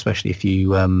now, especially if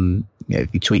you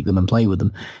if you tweak them and play with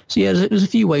them. So there's a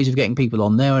few ways of getting people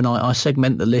on there, and I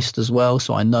segment the list as well,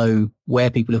 so I know where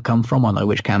people have come from. I know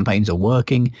which campaigns are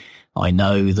working. I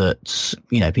know that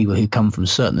people who come from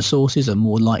certain sources are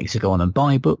more likely to go on and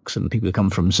buy books, and people who come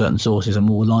from certain sources are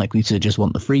more likely to just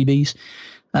want the freebies.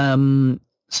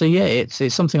 So yeah,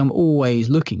 it's something I'm always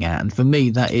looking at, and for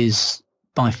me, that is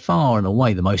by far and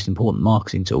away the most important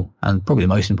marketing tool, and probably the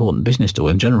most important business tool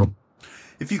in general.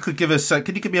 If you could give us,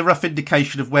 could you give me a rough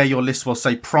indication of where your list was,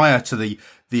 say, prior to the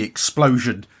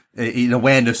explosion in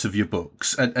awareness of your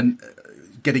books and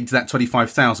getting to that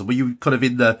 25,000? Were you kind of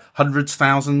in the hundreds,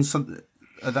 thousands at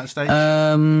that stage?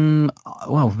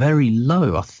 Well, very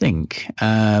low, I think.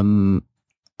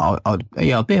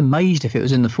 I'd be amazed if it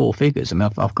was in the four figures. I mean,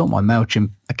 I've got my MailChimp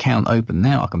account open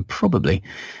now. I can probably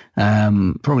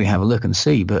have a look and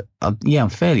see, but I'm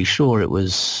fairly sure it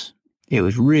was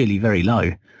really very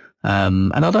low.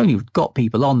 And I'd only got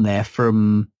people on there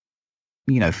from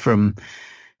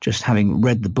just having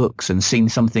read the books and seen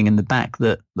something in the back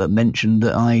that mentioned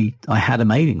that I had a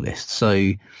mailing list. So,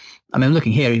 I mean, I'm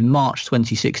looking here in March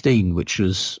 2016, which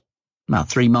was about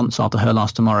 3 months after Her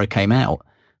Last Tomorrow came out,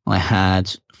 I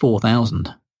had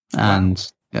 4,000.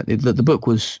 And the book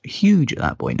was huge at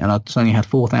that point, and I'd only had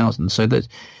 4,000. So that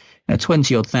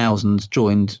 20-odd thousand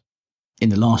joined in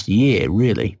the last year,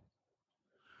 really.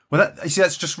 Well,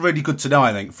 that's just really good to know,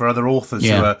 I think, for other authors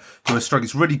who are struggling.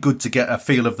 It's really good to get a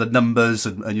feel of the numbers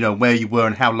and where you were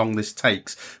and how long this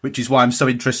takes, which is why I'm so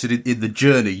interested in the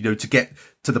journey, to get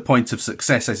to the point of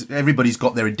success. Everybody's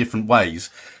got there in different ways,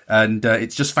 and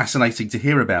it's just fascinating to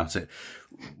hear about it.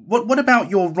 What about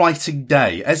your writing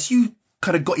day? As you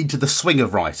kind of got into the swing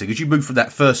of writing, as you moved from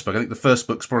that first book, I think the first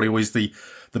book's probably always the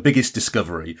biggest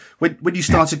discovery. When you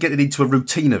started getting into a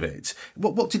routine of it,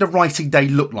 what did a writing day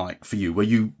look like for you? Were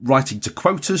you writing to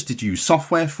quotas? Did you use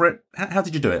software for it? How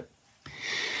did you do it?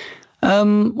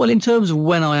 Well, in terms of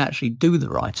when I actually do the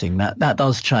writing, that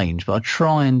does change, but I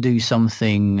try and do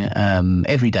something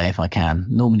every day if I can.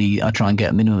 Normally, I try and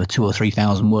get a minimum of 2,000 or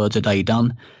 3,000 words a day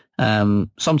done.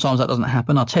 Sometimes that doesn't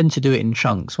happen. I tend to do it in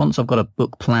chunks. Once I've got a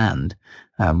book planned,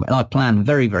 and I plan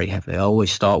very, very heavily. I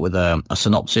always start with a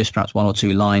synopsis, perhaps 1 or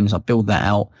 2 lines. I build that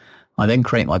out. I then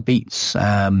create my beats,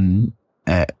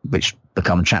 which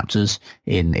become chapters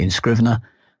in Scrivener.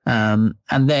 And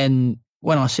then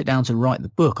when I sit down to write the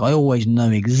book, I always know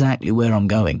exactly where I'm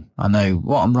going. I know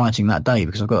what I'm writing that day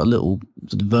because I've got a little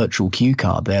sort of virtual cue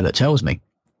card there that tells me.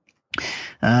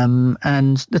 And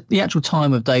the actual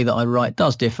time of day that I write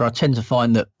does differ. I tend to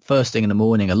find that first thing in the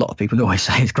morning, a lot of people always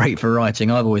say it's great for writing.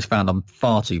 I've always found I'm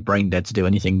far too brain dead to do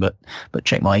anything but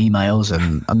check my emails,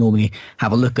 and I normally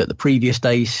have a look at the previous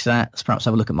day's stats, perhaps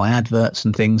have a look at my adverts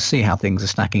and things, see how things are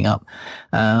stacking up.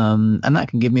 And that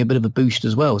can give me a bit of a boost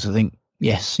as well. So I think,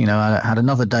 yes, I had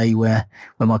another day where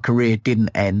my career didn't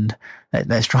end.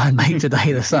 Let's try and make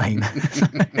today the same.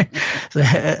 So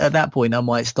at that point, I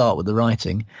might start with the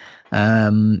writing.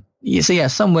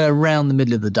 Somewhere around the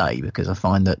middle of the day, because I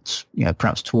find that,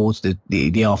 perhaps towards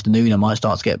the afternoon, I might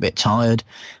start to get a bit tired.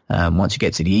 Once you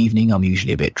get to the evening, I'm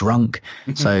usually a bit drunk.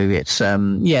 So it's,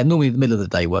 normally the middle of the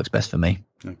day works best for me.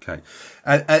 Okay.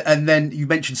 And then you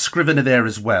mentioned Scrivener there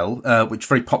as well, which is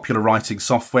very popular writing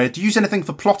software. Do you use anything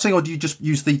for plotting, or do you just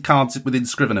use the cards within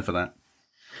Scrivener for that?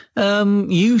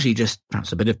 Usually just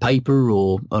perhaps a bit of paper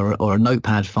or a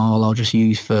notepad file I'll just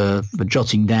use for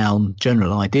jotting down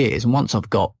general ideas. And once I've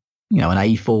got, an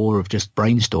A4 of just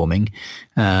brainstorming,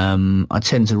 I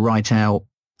tend to write out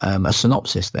a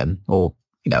synopsis then, or,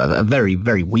 a very,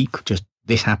 very weak, just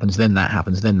this happens, then that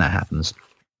happens, then that happens.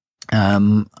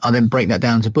 I then break that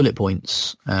down to bullet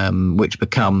points, which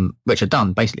are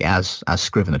done basically as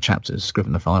Scrivener chapters,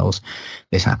 Scrivener files.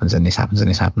 This happens, and this happens, and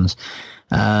this happens.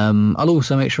 I'll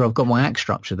also make sure I've got my act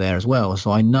structure there as well.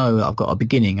 So I know I've got a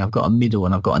beginning, I've got a middle,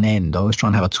 and I've got an end. I always try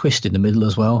and have a twist in the middle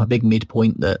as well, a big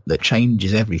midpoint that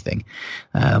changes everything,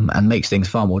 and makes things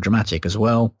far more dramatic as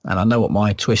well. And I know what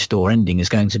my twist or ending is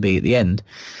going to be at the end.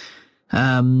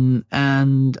 And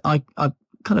I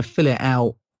kind of fill it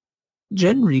out,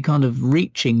 generally kind of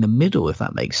reaching the middle, if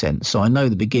that makes sense. So I know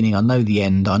the beginning, I know the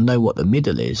end, I know what the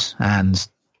middle is, and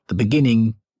the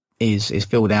beginning is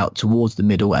filled out towards the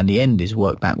middle, and the end is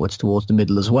worked backwards towards the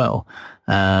middle as well.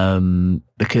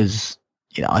 Because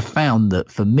I found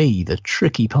that for me the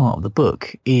tricky part of the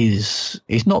book is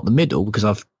not the middle,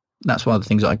 because that's one of the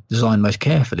things I design most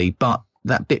carefully, but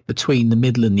that bit between the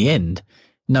middle and the end,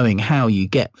 knowing how you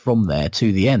get from there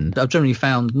to the end. I've generally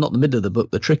found not the middle of the book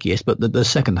the trickiest, but the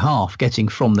second half, getting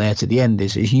from there to the end,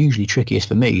 is usually trickiest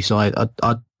for me. So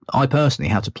I personally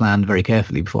have to plan very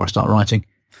carefully before I start writing.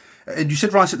 And you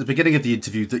said right at the beginning of the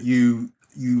interview that you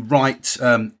write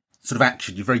sort of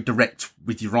action. You're very direct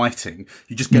with your writing.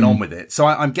 You just get on with it. So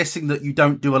I'm guessing that you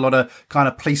don't do a lot of kind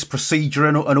of police procedure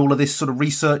and all of this sort of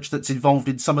research that's involved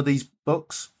in some of these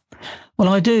books. Well,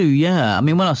 I do, yeah. I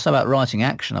mean, when I say about writing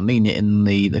action, I mean it in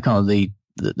the kind of the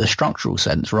the structural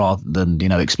sense rather than,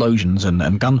 explosions and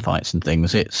gunfights and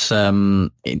things. It's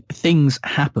things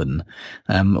happen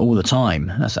all the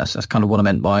time. That's kind of what I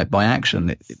meant by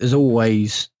action.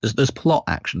 There's plot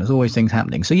action. There's always things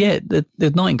happening. So yeah,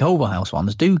 the Night in Culver House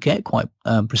ones do get quite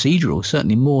procedural,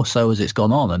 certainly more so as it's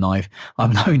gone on, and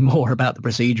I've known more about the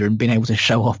procedure and been able to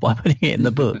show off by putting it in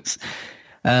the books.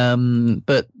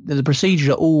 But the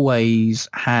procedure always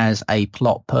has a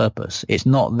plot purpose. It's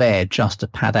not there just to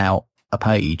pad out a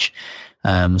page.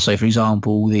 So, for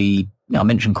example, I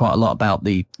mentioned quite a lot about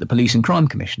the police and crime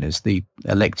commissioners, the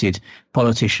elected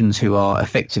politicians who are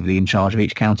effectively in charge of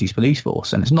each county's police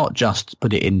force. And it's not just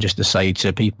put it in just to say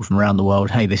to people from around the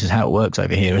world, hey, this is how it works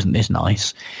over here. Isn't this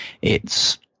nice?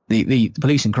 It's the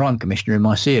police and crime commissioner in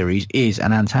my series is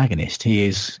an antagonist. He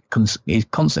is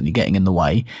constantly getting in the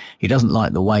way. He doesn't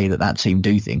like the way that team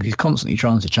do things. He's constantly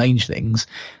trying to change things,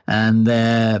 and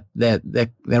they're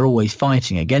always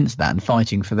fighting against that and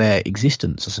fighting for their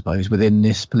existence, I suppose, within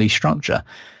this police structure.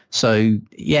 So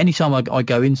yeah, anytime I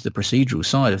go into the procedural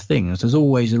side of things, there's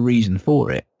always a reason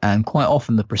for it, and quite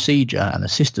often the procedure and the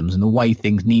systems and the way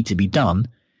things need to be done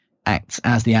acts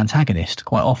as the antagonist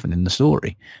quite often in the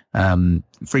story.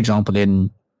 For example, in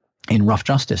Rough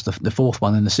Justice, the fourth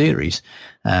one in the series,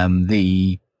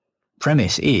 the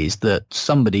premise is that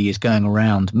somebody is going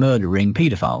around murdering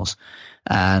paedophiles,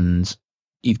 and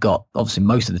you've got, obviously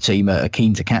most of the team are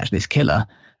keen to catch this killer,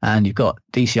 and you've got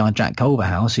DCI Jack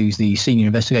Culverhouse, who's the senior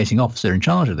investigating officer in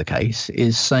charge of the case,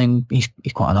 is saying he's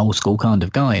quite an old school kind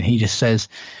of guy, and he just says,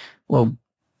 well,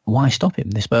 why stop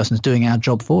him? This person's doing our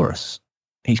job for us.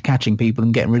 He's catching people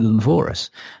and getting rid of them for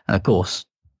us. And of course,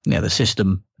 the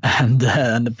system and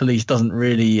the police doesn't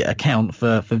really account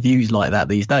for views like that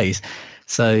these days.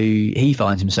 So he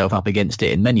finds himself up against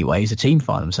it in many ways. The team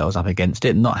find themselves up against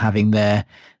it, not having their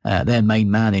main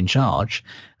man in charge.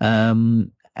 And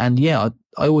yeah,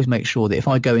 I always make sure that if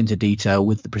I go into detail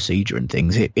with the procedure and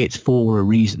things, it's for a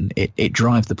reason. It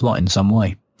drives the plot in some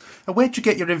way. And where do you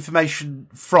get your information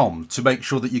from to make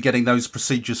sure that you're getting those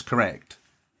procedures correct?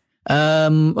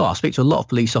 Well, I speak to a lot of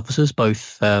police officers,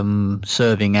 both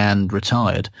serving and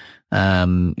retired,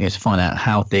 to find out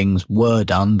how things were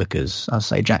done, because,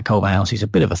 as I say, Jack Culverhouse, he's a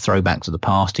bit of a throwback to the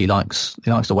past. He likes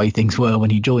the way things were when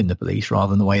he joined the police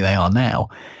rather than the way they are now.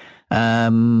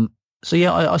 So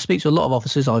yeah, I speak to a lot of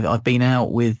officers. I've been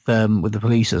out with the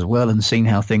police as well and seen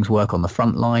how things work on the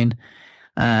front line.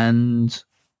 And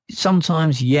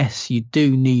sometimes, yes, you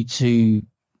do need to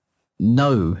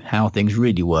know how things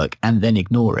really work and then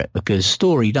ignore it, because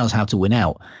story does have to win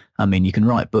out. I mean, you can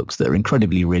write books that are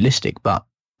incredibly realistic, but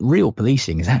real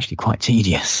policing is actually quite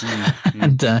tedious.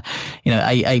 And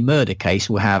a murder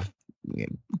case will have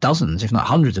dozens, if not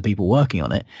hundreds, of people working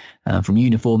on it, from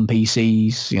uniformed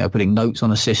PCs, putting notes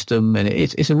on a system, and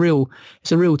it's a real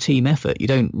team effort. You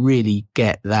don't really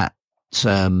get that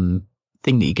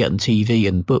thing that you get on TV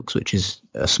and books, which is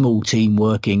a small team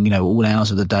working, all hours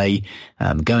of the day,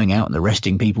 going out and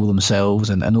arresting people themselves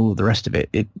and all of the rest of it.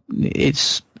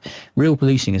 It's real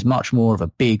policing is much more of a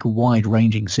big,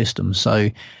 wide-ranging system. So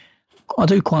I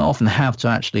do quite often have to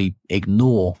actually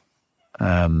ignore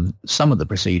some of the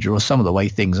procedure or some of the way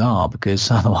things are, because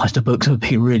otherwise the books would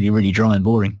be really, really dry and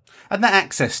boring. And that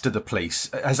access to the police,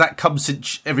 has that come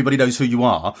since everybody knows who you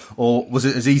are, or was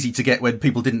it as easy to get when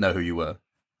people didn't know who you were?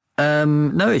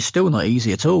 No, it's still not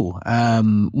easy at all.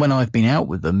 When I've been out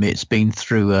with them, it's been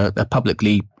through a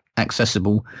publicly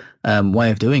accessible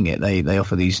way of doing it. They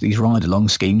offer these ride-along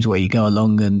schemes where you go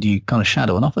along and you kind of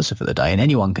shadow an officer for the day, and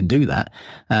anyone can do that.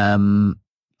 I'm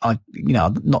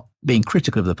not being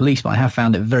critical of the police, but I have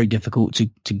found it very difficult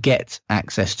to get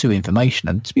access to information.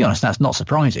 And to be honest, that's not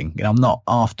surprising. I'm not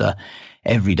after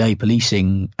everyday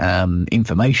policing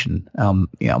information.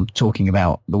 I'm talking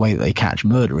about the way that they catch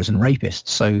murderers and rapists.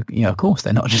 So, of course,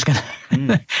 they're not just going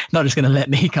to let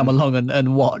me come along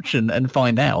and watch and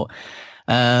find out.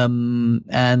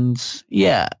 And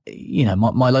yeah,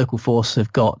 my local force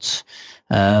have got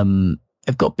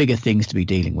bigger things to be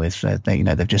dealing with.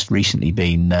 They've just recently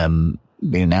been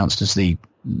announced as the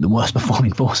worst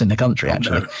performing force in the country,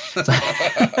 actually. Oh, no. So,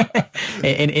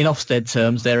 in Ofsted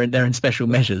terms, they're in special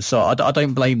measures. So I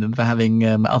don't blame them for having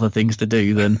other things to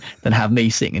do than have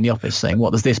me sitting in the office saying,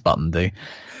 "What does this button do?"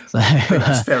 So,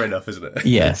 that's fair enough, isn't it?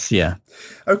 Yes, yeah.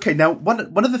 Okay, now one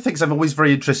of the things I'm always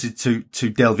very interested to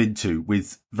delve into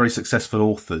with very successful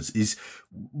authors is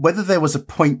whether there was a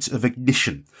point of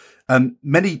ignition.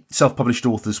 Many self-published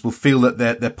authors will feel that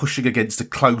they're pushing against a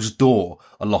closed door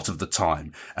a lot of the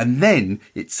time. And then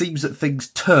it seems that things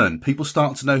turn. People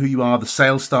start to know who you are. The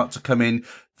sales start to come in.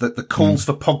 the calls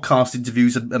for podcast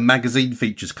interviews and magazine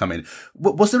features come in.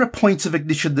 Was there a point of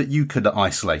ignition that you could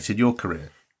isolate in your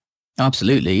career?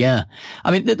 Absolutely, yeah.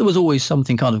 I mean, there was always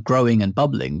something kind of growing and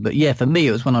bubbling. But yeah, for me,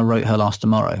 it was when I wrote Her Last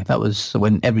Tomorrow. That was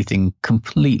when everything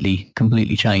completely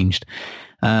changed.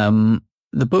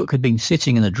 The book had been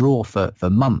sitting in a drawer for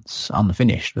months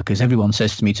unfinished because everyone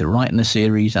says to me to write in a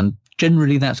series, and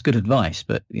generally that's good advice.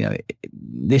 But,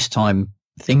 this time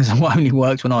things only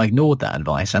worked when I ignored that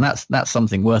advice. And that's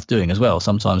something worth doing as well.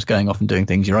 Sometimes going off and doing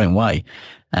things your own way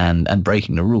and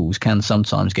breaking the rules can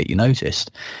sometimes get you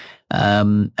noticed.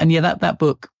 That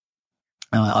book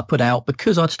I put out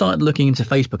because I'd started looking into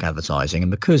Facebook advertising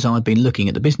and because I'd been looking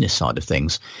at the business side of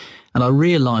things. And I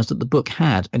realised that the book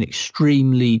had an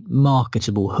extremely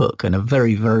marketable hook and a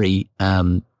very, very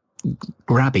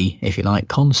grabby, if you like,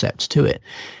 concept to it.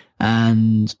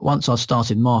 And once I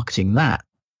started marketing that,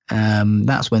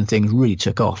 that's when things really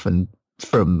took off. And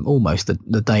from almost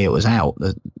the day it was out,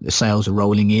 the sales were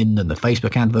rolling in and the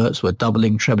Facebook adverts were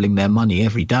doubling, trebling their money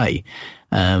every day.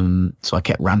 So I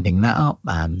kept ramping that up.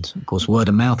 And, of course, word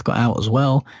of mouth got out as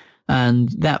well. And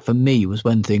that, for me, was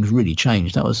when things really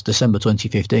changed. That was December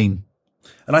 2015.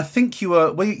 And I think you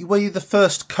were you the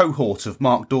first cohort of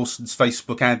Mark Dawson's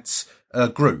Facebook ads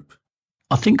group?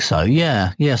 I think so,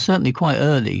 yeah. Yeah, certainly quite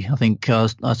early. I think I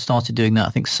started doing that, I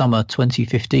think, summer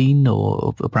 2015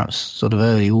 or perhaps sort of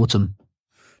early autumn.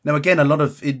 Now, again, a lot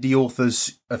of indie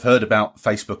authors have heard about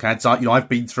Facebook ads. I've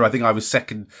been through, I think I was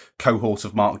second cohort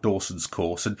of Mark Dawson's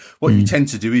course. And what you tend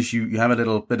to do is you have a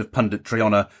little bit of punditry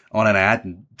on an ad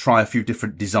and try a few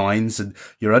different designs, and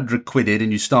you're £100 in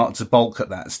and you start to bulk at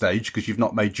that stage because you've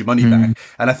not made your money back.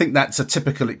 And I think that's a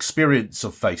typical experience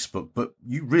of Facebook, but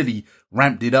you really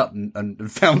ramped it up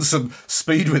and found some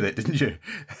speed with it, didn't you?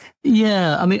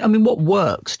 Yeah, I mean, what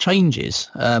works changes.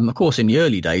 Of course, in the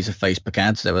early days of Facebook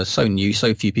ads, they were so new,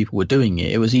 so few people were doing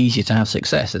it. It was easier to have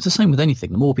success. It's the same with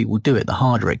anything. The more people do it, the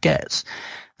harder it gets.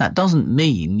 That doesn't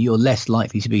mean you're less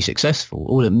likely to be successful.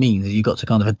 All it means is you've got to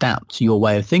kind of adapt to your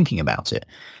way of thinking about it.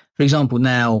 For example,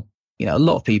 now, a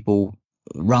lot of people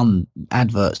run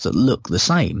adverts that look the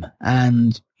same,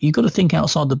 and you've got to think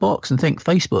outside the box and think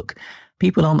Facebook.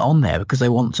 People aren't on there because they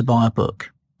want to buy a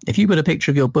book. If you put a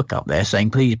picture of your book up there saying,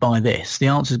 please buy this, the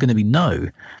answer is going to be no,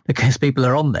 because people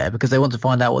are on there because they want to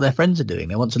find out what their friends are doing.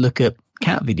 They want to look at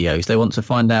cat videos. They want to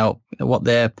find out what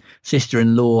their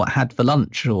sister-in-law had for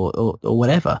lunch or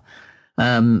whatever.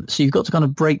 So you've got to kind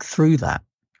of break through that.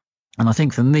 And I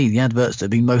think for me, the adverts that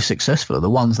have been most successful are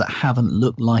the ones that haven't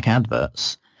looked like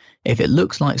adverts. If it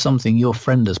looks like something your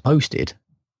friend has posted,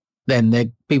 then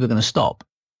people are going to stop.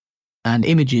 And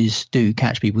images do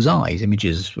catch people's eyes.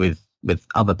 Images with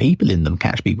other people in them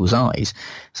catch people's eyes.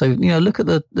 So, look at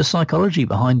the psychology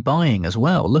behind buying as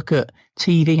well. Look at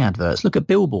TV adverts. Look at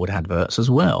billboard adverts as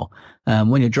well.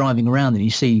 When you're driving around and you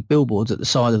see billboards at the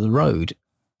side of the road,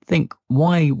 think,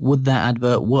 why would that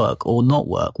advert work or not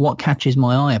work? What catches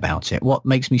my eye about it? What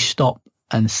makes me stop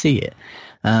and see it?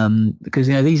 Because,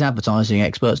 these advertising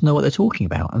experts know what they're talking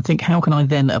about, and think, how can I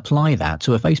then apply that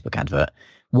to a Facebook advert?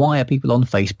 Why are people on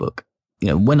Facebook?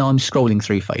 When I'm scrolling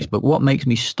through Facebook, what makes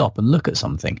me stop and look at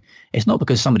something? It's not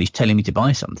because somebody's telling me to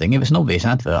buy something. If it's an obvious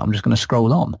advert, I'm just going to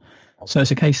scroll on. So it's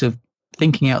a case of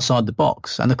thinking outside the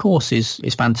box. And the course is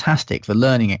fantastic for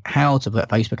learning how to put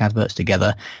Facebook adverts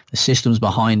together, the systems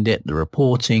behind it, the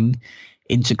reporting,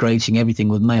 integrating everything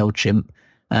with MailChimp.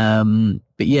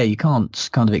 But yeah, you can't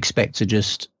kind of expect to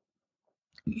just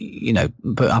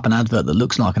put up an advert that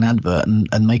looks like an advert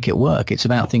and make it work. It's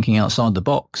about thinking outside the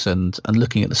box and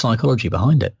looking at the psychology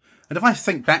behind it. And if I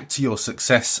think back to your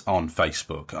success on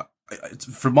Facebook,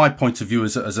 from my point of view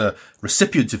as a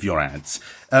recipient of your ads,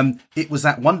 it was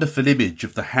that wonderful image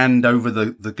of the hand over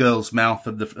the girl's mouth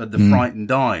and the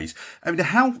frightened eyes. I mean,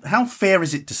 how fair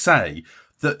is it to say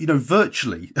that,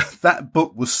 virtually that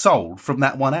book was sold from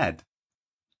that one ad?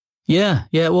 Yeah,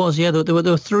 it was. Yeah, there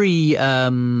were three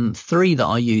that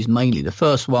I used mainly. The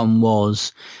first one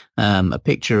was a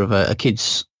picture of a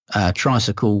kid's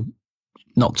tricycle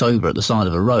knocked over at the side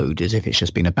of a road as if it's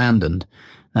just been abandoned,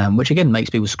 which again makes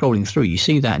people scrolling through. You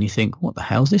see that and you think, what the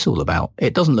hell's this all about?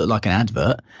 It doesn't look like an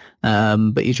advert,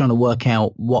 but you're trying to work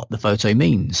out what the photo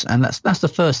means. And that's the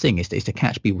first thing is to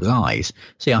catch people's eyes.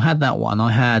 See, I had that one.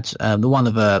 I had there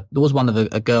was one of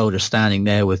a girl just standing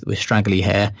there with straggly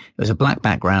hair. It was a black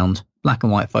background, black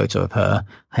and white photo of her,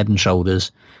 head and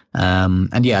shoulders.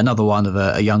 And yeah, another one of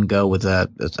a young girl with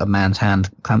a man's hand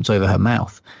clamped over her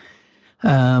mouth.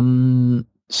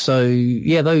 So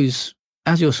yeah, those,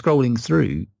 as you're scrolling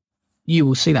through, you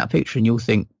will see that picture and you'll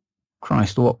think,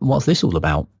 Christ, what's this all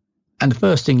about? And the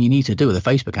first thing you need to do with a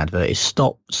Facebook advert is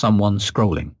stop someone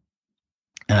scrolling.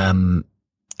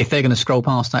 if they're going to scroll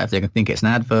past that, if they're going to think it's an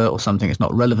advert or something that's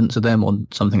not relevant to them or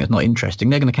something that's not interesting,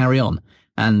 they're going to carry on.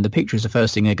 And the picture is the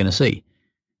first thing they're going to see.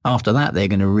 After that, they're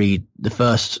going to read the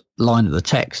first line of the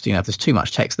text. If there's too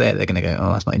much text there, they're going to go,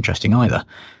 oh, that's not interesting either.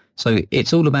 So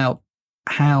it's all about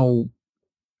how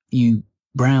you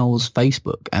browse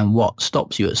Facebook and what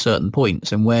stops you at certain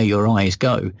points and where your eyes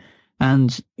go.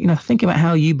 And, think about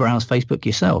how you browse Facebook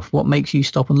yourself. What makes you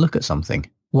stop and look at something?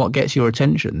 What gets your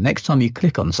attention? Next time you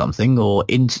click on something or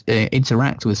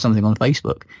interact with something on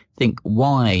Facebook, think,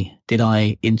 why did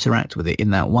I interact with it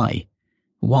in that way?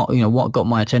 What got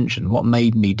my attention? What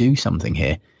made me do something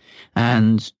here?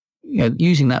 And,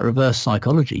 using that reverse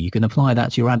psychology, you can apply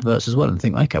that to your adverts as well and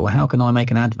think, okay, well, how can I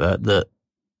make an advert that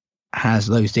has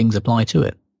those things apply to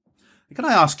it? Can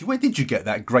I ask you, where did you get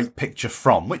that great picture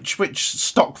from? Which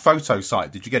stock photo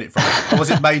site did you get it from? Or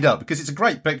was it made up? Because it's a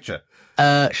great picture.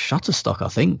 Shutterstock, I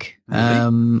think.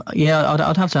 Really?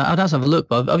 I'd have to have a look.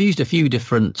 But I've used a few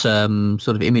different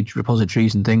sort of image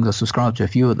repositories and things. I subscribe to a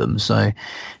few of them. So,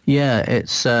 yeah,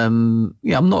 it's I'm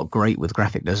not great with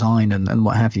graphic design and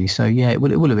what have you. So, yeah, it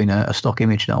would have been a stock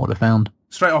image that I would have found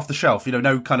straight off the shelf.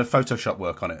 No kind of Photoshop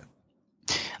work on it.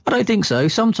 I don't think so.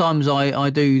 Sometimes I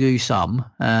do some,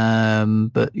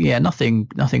 but yeah, nothing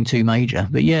too major.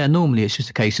 But yeah, normally it's just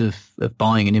a case of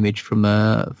buying an image from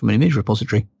an image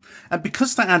repository. And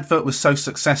because that advert was so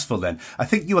successful, then I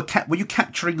think you were you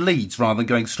capturing leads rather than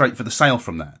going straight for the sale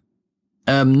from that?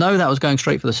 No, that was going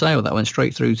straight for the sale. That went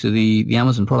straight through to the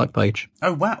Amazon product page.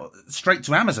 Oh wow, straight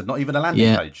to Amazon, not even a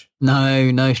landing page.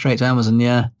 No, straight to Amazon.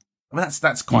 Yeah. Well,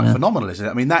 that's quite phenomenal, isn't it?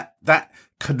 I mean, that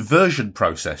conversion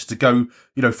process to go,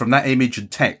 from that image and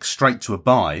text straight to a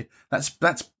buy, that's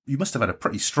you must have had a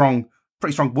pretty strong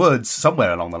words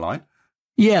somewhere along the line.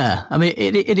 Yeah, I mean,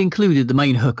 it included the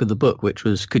main hook of the book, which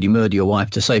was, could you murder your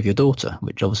wife to save your daughter?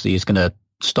 Which obviously is going to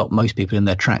stop most people in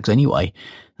their tracks anyway.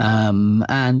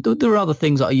 And there were other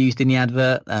things that I used in the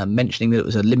advert, mentioning that it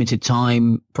was a limited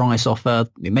time price offer,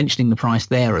 mentioning the price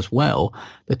there as well,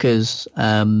 because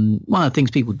one of the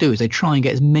things people do is they try and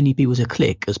get as many people to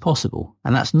click as possible.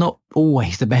 And that's not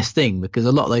always the best thing, because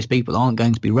a lot of those people aren't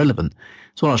going to be relevant.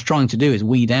 So what I was trying to do is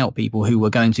weed out people who were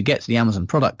going to get to the Amazon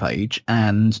product page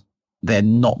and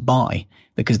then not buy,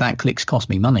 because that clicks cost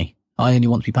me money. I only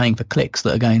want to be paying for clicks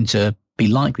that are going to be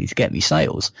likely to get me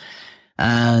sales.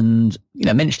 And,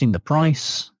 mentioning the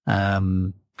price,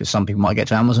 because some people might get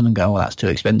to Amazon and go, well, that's too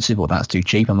expensive or that's too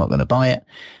cheap, I'm not going to buy it.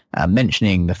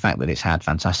 Mentioning the fact that it's had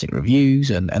fantastic reviews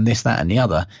and this, that and the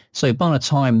other. So by the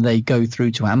time they go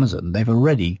through to Amazon, they've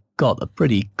already got a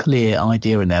pretty clear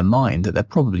idea in their mind that they're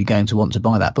probably going to want to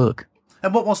buy that book.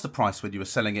 And what was the price when you were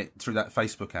selling it through that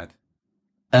Facebook ad?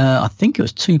 I think it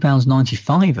was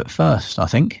 £2.95 at first, I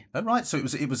think. Oh, right. So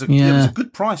it was a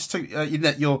good price too. In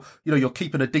that you're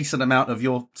keeping a decent amount of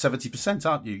your 70%,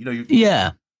 aren't you?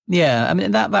 Yeah. I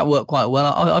mean that worked quite well.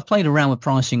 I've played around with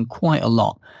pricing quite a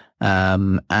lot,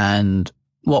 and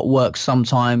what works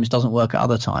sometimes doesn't work at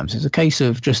other times. It's a case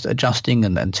of just adjusting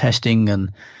and testing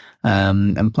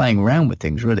and playing around with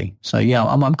things, really. So yeah,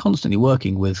 I'm constantly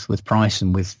working with price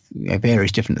and with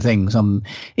various different things.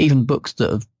 Even books that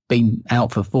have been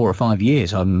out for 4 or 5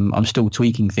 years, I'm still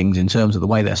tweaking things in terms of the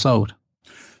way they're sold.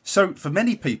 So for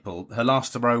many people, Her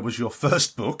Last Tomorrow was your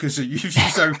first book, as you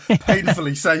so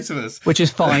painfully say to us. Which is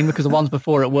fine, because the ones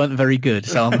before it weren't very good.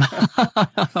 So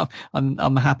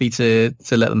I'm happy to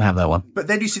let them have that one. But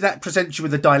then you see that presents you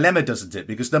with a dilemma, doesn't it?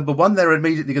 Because number one, they're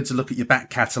immediately going to look at your back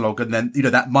catalogue, and then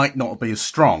that might not be as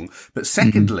strong. But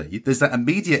secondly, there's that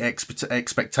immediate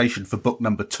expectation for book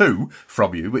number 2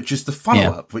 from you, which is the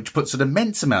follow-up, which puts an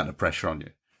immense amount of pressure on you.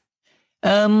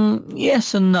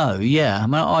 Yes and no. Yeah. I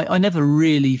mean, I never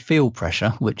really feel pressure,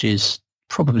 which is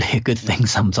probably a good thing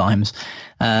sometimes.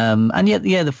 And yet,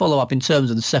 the follow-up in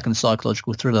terms of the second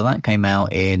psychological thriller, that came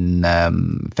out in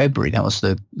February. That was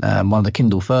the one of the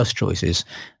Kindle first choices,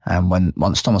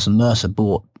 once Thomas and Mercer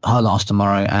bought Her Last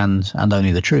Tomorrow and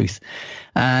Only the Truth.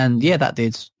 And yeah, that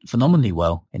did phenomenally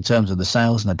well in terms of the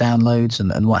sales and the downloads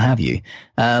and what have you.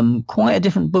 Quite a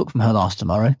different book from Her Last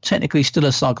Tomorrow. Technically still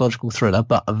a psychological thriller,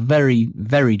 but a very,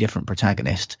 very different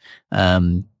protagonist.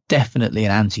 Definitely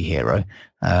an anti-hero,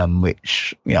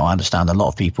 which, I understand a lot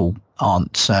of people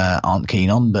aren't keen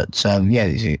on, but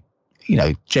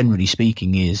generally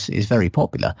speaking is very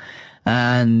popular.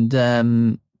 And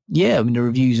I mean, the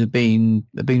reviews have been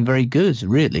very good,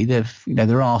 really.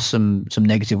 There are some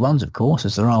negative ones, of course,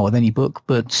 as there are with any book,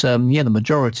 but the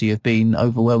majority have been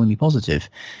overwhelmingly positive.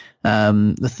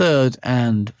 The third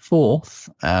and fourth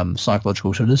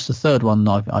psychological thrillers, the third one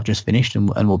I've just finished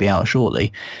and will be out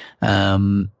shortly.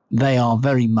 They are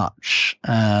very much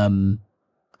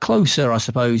closer, I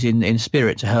suppose, in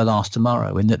spirit to Her Last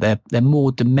Tomorrow, in that they're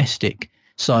more domestic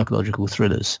psychological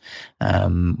thrillers,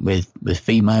 with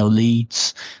female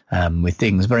leads, with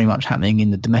things very much happening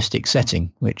in the domestic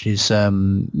setting, which is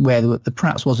where there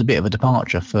perhaps was a bit of a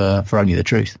departure for Only the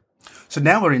Truth. So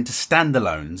now we're into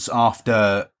standalones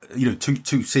after,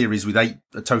 two series with a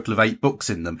total of 8 books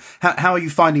in them. How are you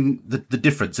finding the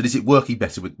difference? And is it working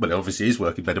better it obviously is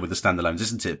working better with the standalones,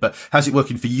 isn't it? But how's it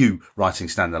working for you writing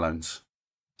standalones?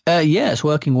 Yeah, it's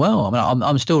working well. I mean,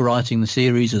 I'm still writing the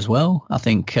series as well. I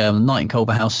think Night in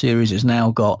Culver House series has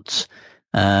now got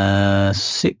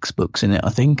 6 books in it, I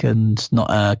think, and not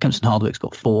Kempston Hardwicke's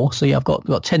got 4. So yeah, I've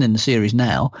got 10 in the series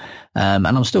now, and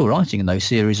I'm still writing in those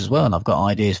series as well. And I've got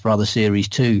ideas for other series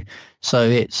too. So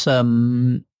it's I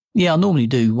normally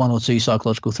do 1 or 2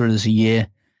 psychological thrillers a year,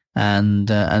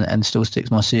 and still stick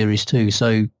to my series too.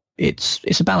 So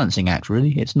it's a balancing act,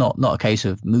 really. It's not a case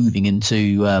of moving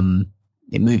into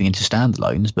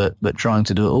standalones, but trying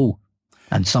to do it all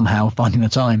and somehow finding the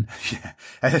time. Yeah.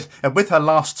 And with Her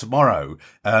Last Tomorrow,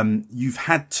 you've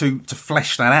had to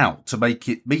flesh that out to make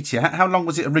it meatier. How long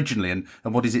was it originally, and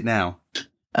what is it now?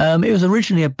 It was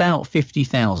originally about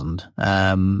 50,000.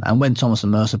 And when Thomas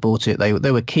and Mercer bought it,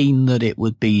 they were keen that it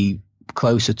would be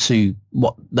closer to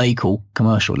what they call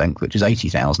commercial length, which is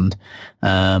 80,000.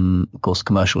 Of course,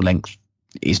 commercial length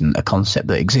isn't a concept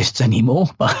that exists anymore,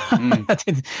 but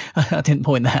I didn't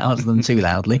point that out to them too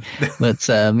loudly. But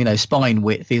spine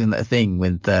width isn't a thing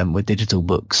with digital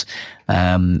books,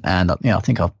 and I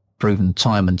think I've proven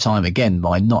time and time again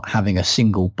by not having a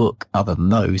single book other than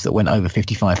those that went over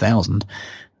 55,000,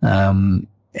 and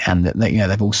that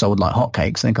they've all sold like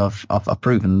hotcakes. I think I've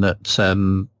proven that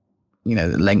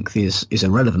that length is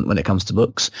irrelevant when it comes to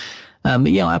books.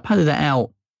 But yeah, I padded it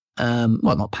out.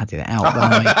 Not padded it out.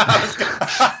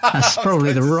 That's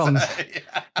probably the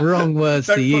wrong words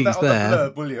to use there.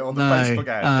 Don't put that on the blurb, will you, on the Facebook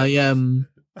ad?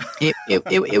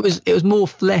 It was more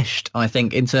fleshed, I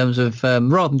think, in terms of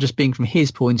rather than just being from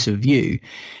his point of view,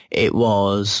 it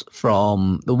was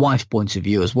from the wife's point of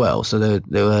view as well. So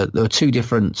there were two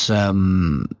different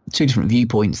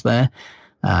viewpoints there,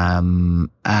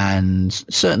 and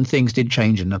certain things did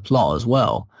change in the plot as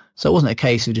well. So it wasn't a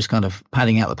case of just kind of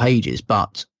padding out the pages,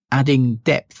 but adding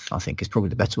depth, I think, is probably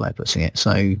the better way of putting it.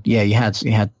 So yeah, you had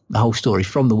the whole story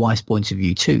from the wife's point of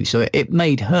view too. So it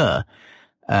made her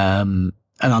an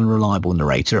unreliable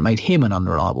narrator. It made him an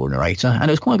unreliable narrator, and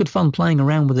it was quite good fun playing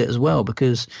around with it as well,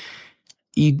 because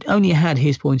you only had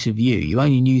his point of view. You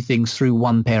only knew things through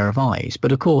one pair of eyes.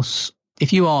 But of course,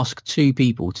 if you ask 2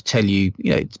 people to tell you,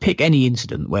 pick any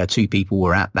incident where 2 people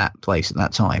were at that place at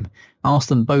that time, ask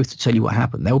them both to tell you what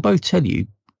happened, they will both tell you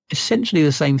essentially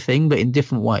the same thing, but in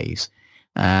different ways.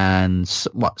 And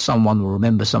someone will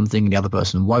remember something and the other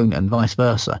person won't, and vice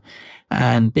versa.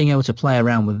 And being able to play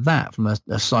around with that from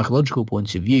a psychological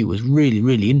point of view was really,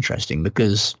 really interesting,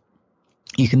 because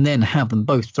you can then have them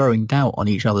both throwing doubt on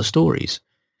each other's stories.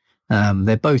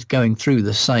 They're both going through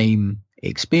the same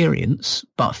experience,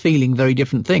 but feeling very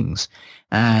different things,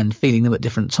 and feeling them at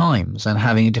different times, and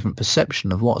having a different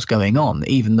perception of what's going on.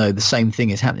 Even though the same thing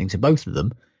is happening to both of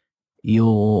them,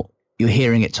 you're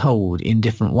hearing it told in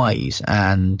different ways.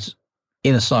 And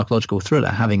in a psychological thriller,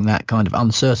 having that kind of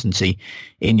uncertainty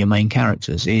in your main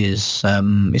characters is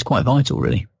quite vital,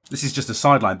 really. This is just a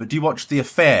sideline, but do you watch The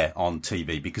Affair on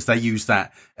TV? Because they use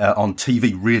that on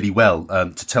TV really well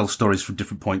to tell stories from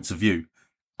different points of view.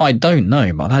 I don't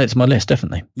know, but I've had it to my list,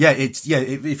 definitely. Yeah,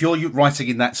 if you're writing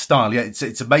in that style, yeah,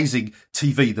 it's amazing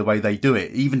TV the way they do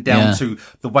it, even down to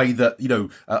the way that,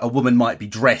 a woman might be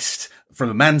dressed from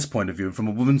a man's point of view and from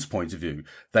a woman's point of view.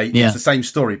 It's the same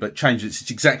story, but changed. It's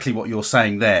exactly what you're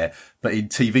saying there, but in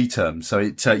TV terms. So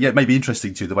it may be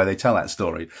interesting to you the way they tell that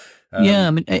story.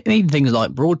 I mean, even things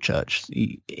like Broadchurch,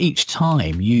 each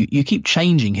time you keep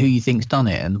changing who you think's done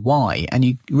it and why, and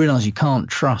you realise you can't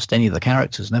trust any of the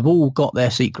characters, and they've all got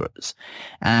their secrets,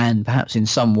 and perhaps in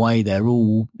some way they're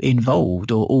all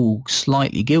involved or all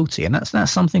slightly guilty. And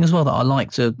that's something as well that I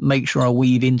like to make sure I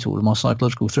weave into all of my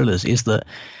psychological thrillers, is that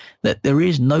there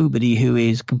is nobody who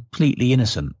is completely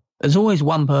innocent. There's always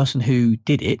one person who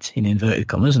did it, in inverted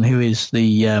commas, and who is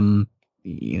the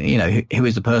who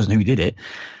is the person who did it.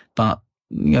 But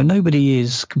nobody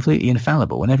is completely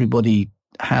infallible, and everybody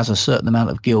has a certain amount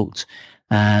of guilt,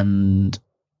 and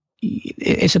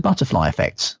it's a butterfly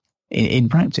effect in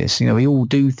practice. We all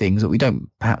do things that we don't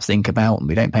perhaps think about and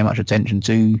we don't pay much attention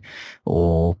to,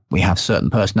 or we have certain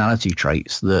personality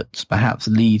traits that perhaps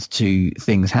lead to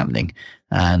things happening.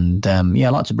 And I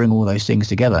like to bring all those things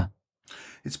together.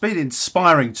 It's been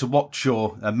inspiring to watch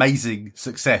your amazing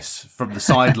success from the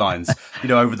sidelines,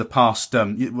 over the past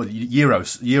year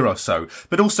or so,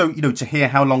 but also, to hear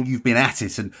how long you've been at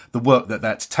it and the work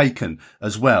that's taken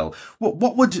as well.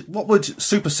 What would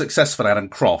super successful Adam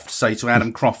Croft say to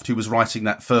Adam Croft, who was writing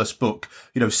that first book,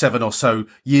 7 or so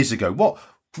years ago? What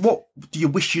do you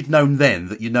wish you'd known then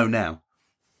that you know now?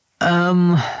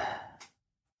 I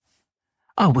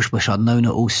wish I'd known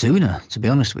it all sooner, to be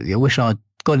honest with you. I wish I'd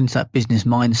got into that business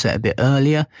mindset a bit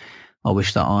earlier. I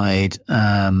wish that I'd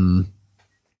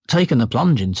taken the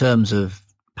plunge in terms of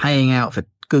paying out for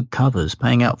good covers,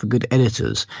 paying out for good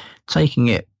editors, taking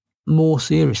it more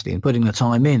seriously and putting the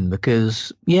time in,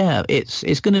 because,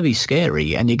 it's going to be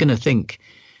scary and you're going to think,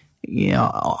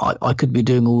 I could be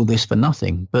doing all this for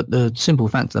nothing. But the simple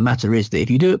fact of the matter is that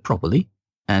if you do it properly,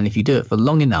 and if you do it for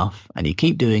long enough and you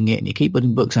keep doing it and you keep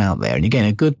putting books out there and you're getting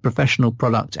a good professional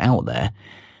product out there,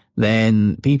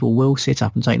 then people will sit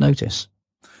up and take notice.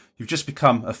 You've just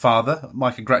become a father.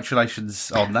 My congratulations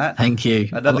on that. Thank you.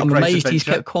 I'm amazed adventure. He's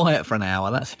kept quiet for an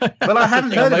hour. Well, I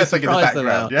hadn't heard anything in the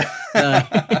background.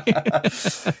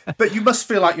 Yeah. But you must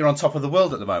feel like you're on top of the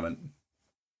world at the moment.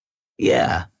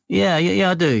 Yeah,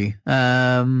 I do.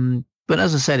 But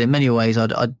as I said, in many ways,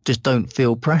 I just don't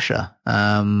feel pressure.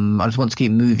 I just want to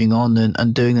keep moving on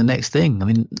and doing the next thing. I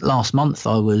mean, last month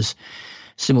I was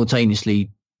simultaneously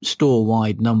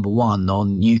store-wide #1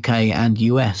 on UK and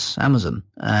US Amazon.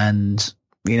 And,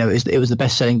 it was the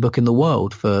best-selling book in the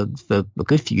world for a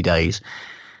good few days.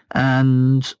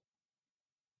 And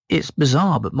it's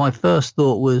bizarre, but my first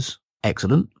thought was,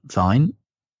 excellent, fine.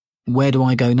 Where do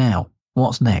I go now?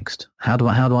 What's next? How do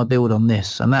I build on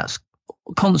this? And that's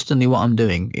constantly what I'm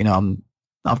doing.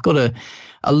 I've got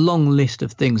a long list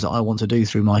of things that I want to do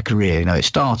through my career. It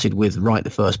started with write the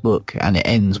first book and it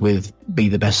ends with be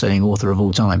the best-selling author of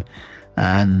all time.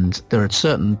 And there are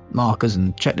certain markers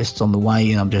and checklists on the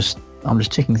way, and I'm just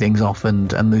ticking things off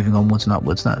and moving onwards and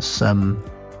upwards. That's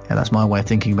my way of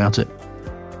thinking about it.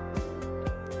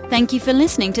 Thank you for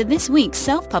listening to this week's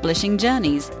Self-Publishing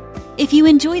Journeys. If you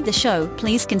enjoyed the show,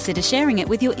 please consider sharing it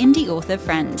with your indie author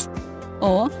friends.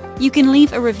 Or you can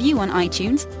leave a review on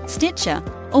iTunes, Stitcher,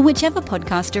 or whichever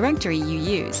podcast directory you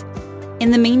use. In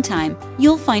the meantime,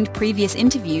 you'll find previous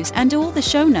interviews and all the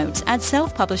show notes at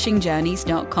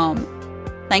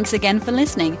selfpublishingjourneys.com. Thanks again for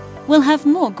listening. We'll have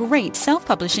more great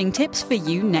self-publishing tips for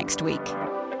you next week.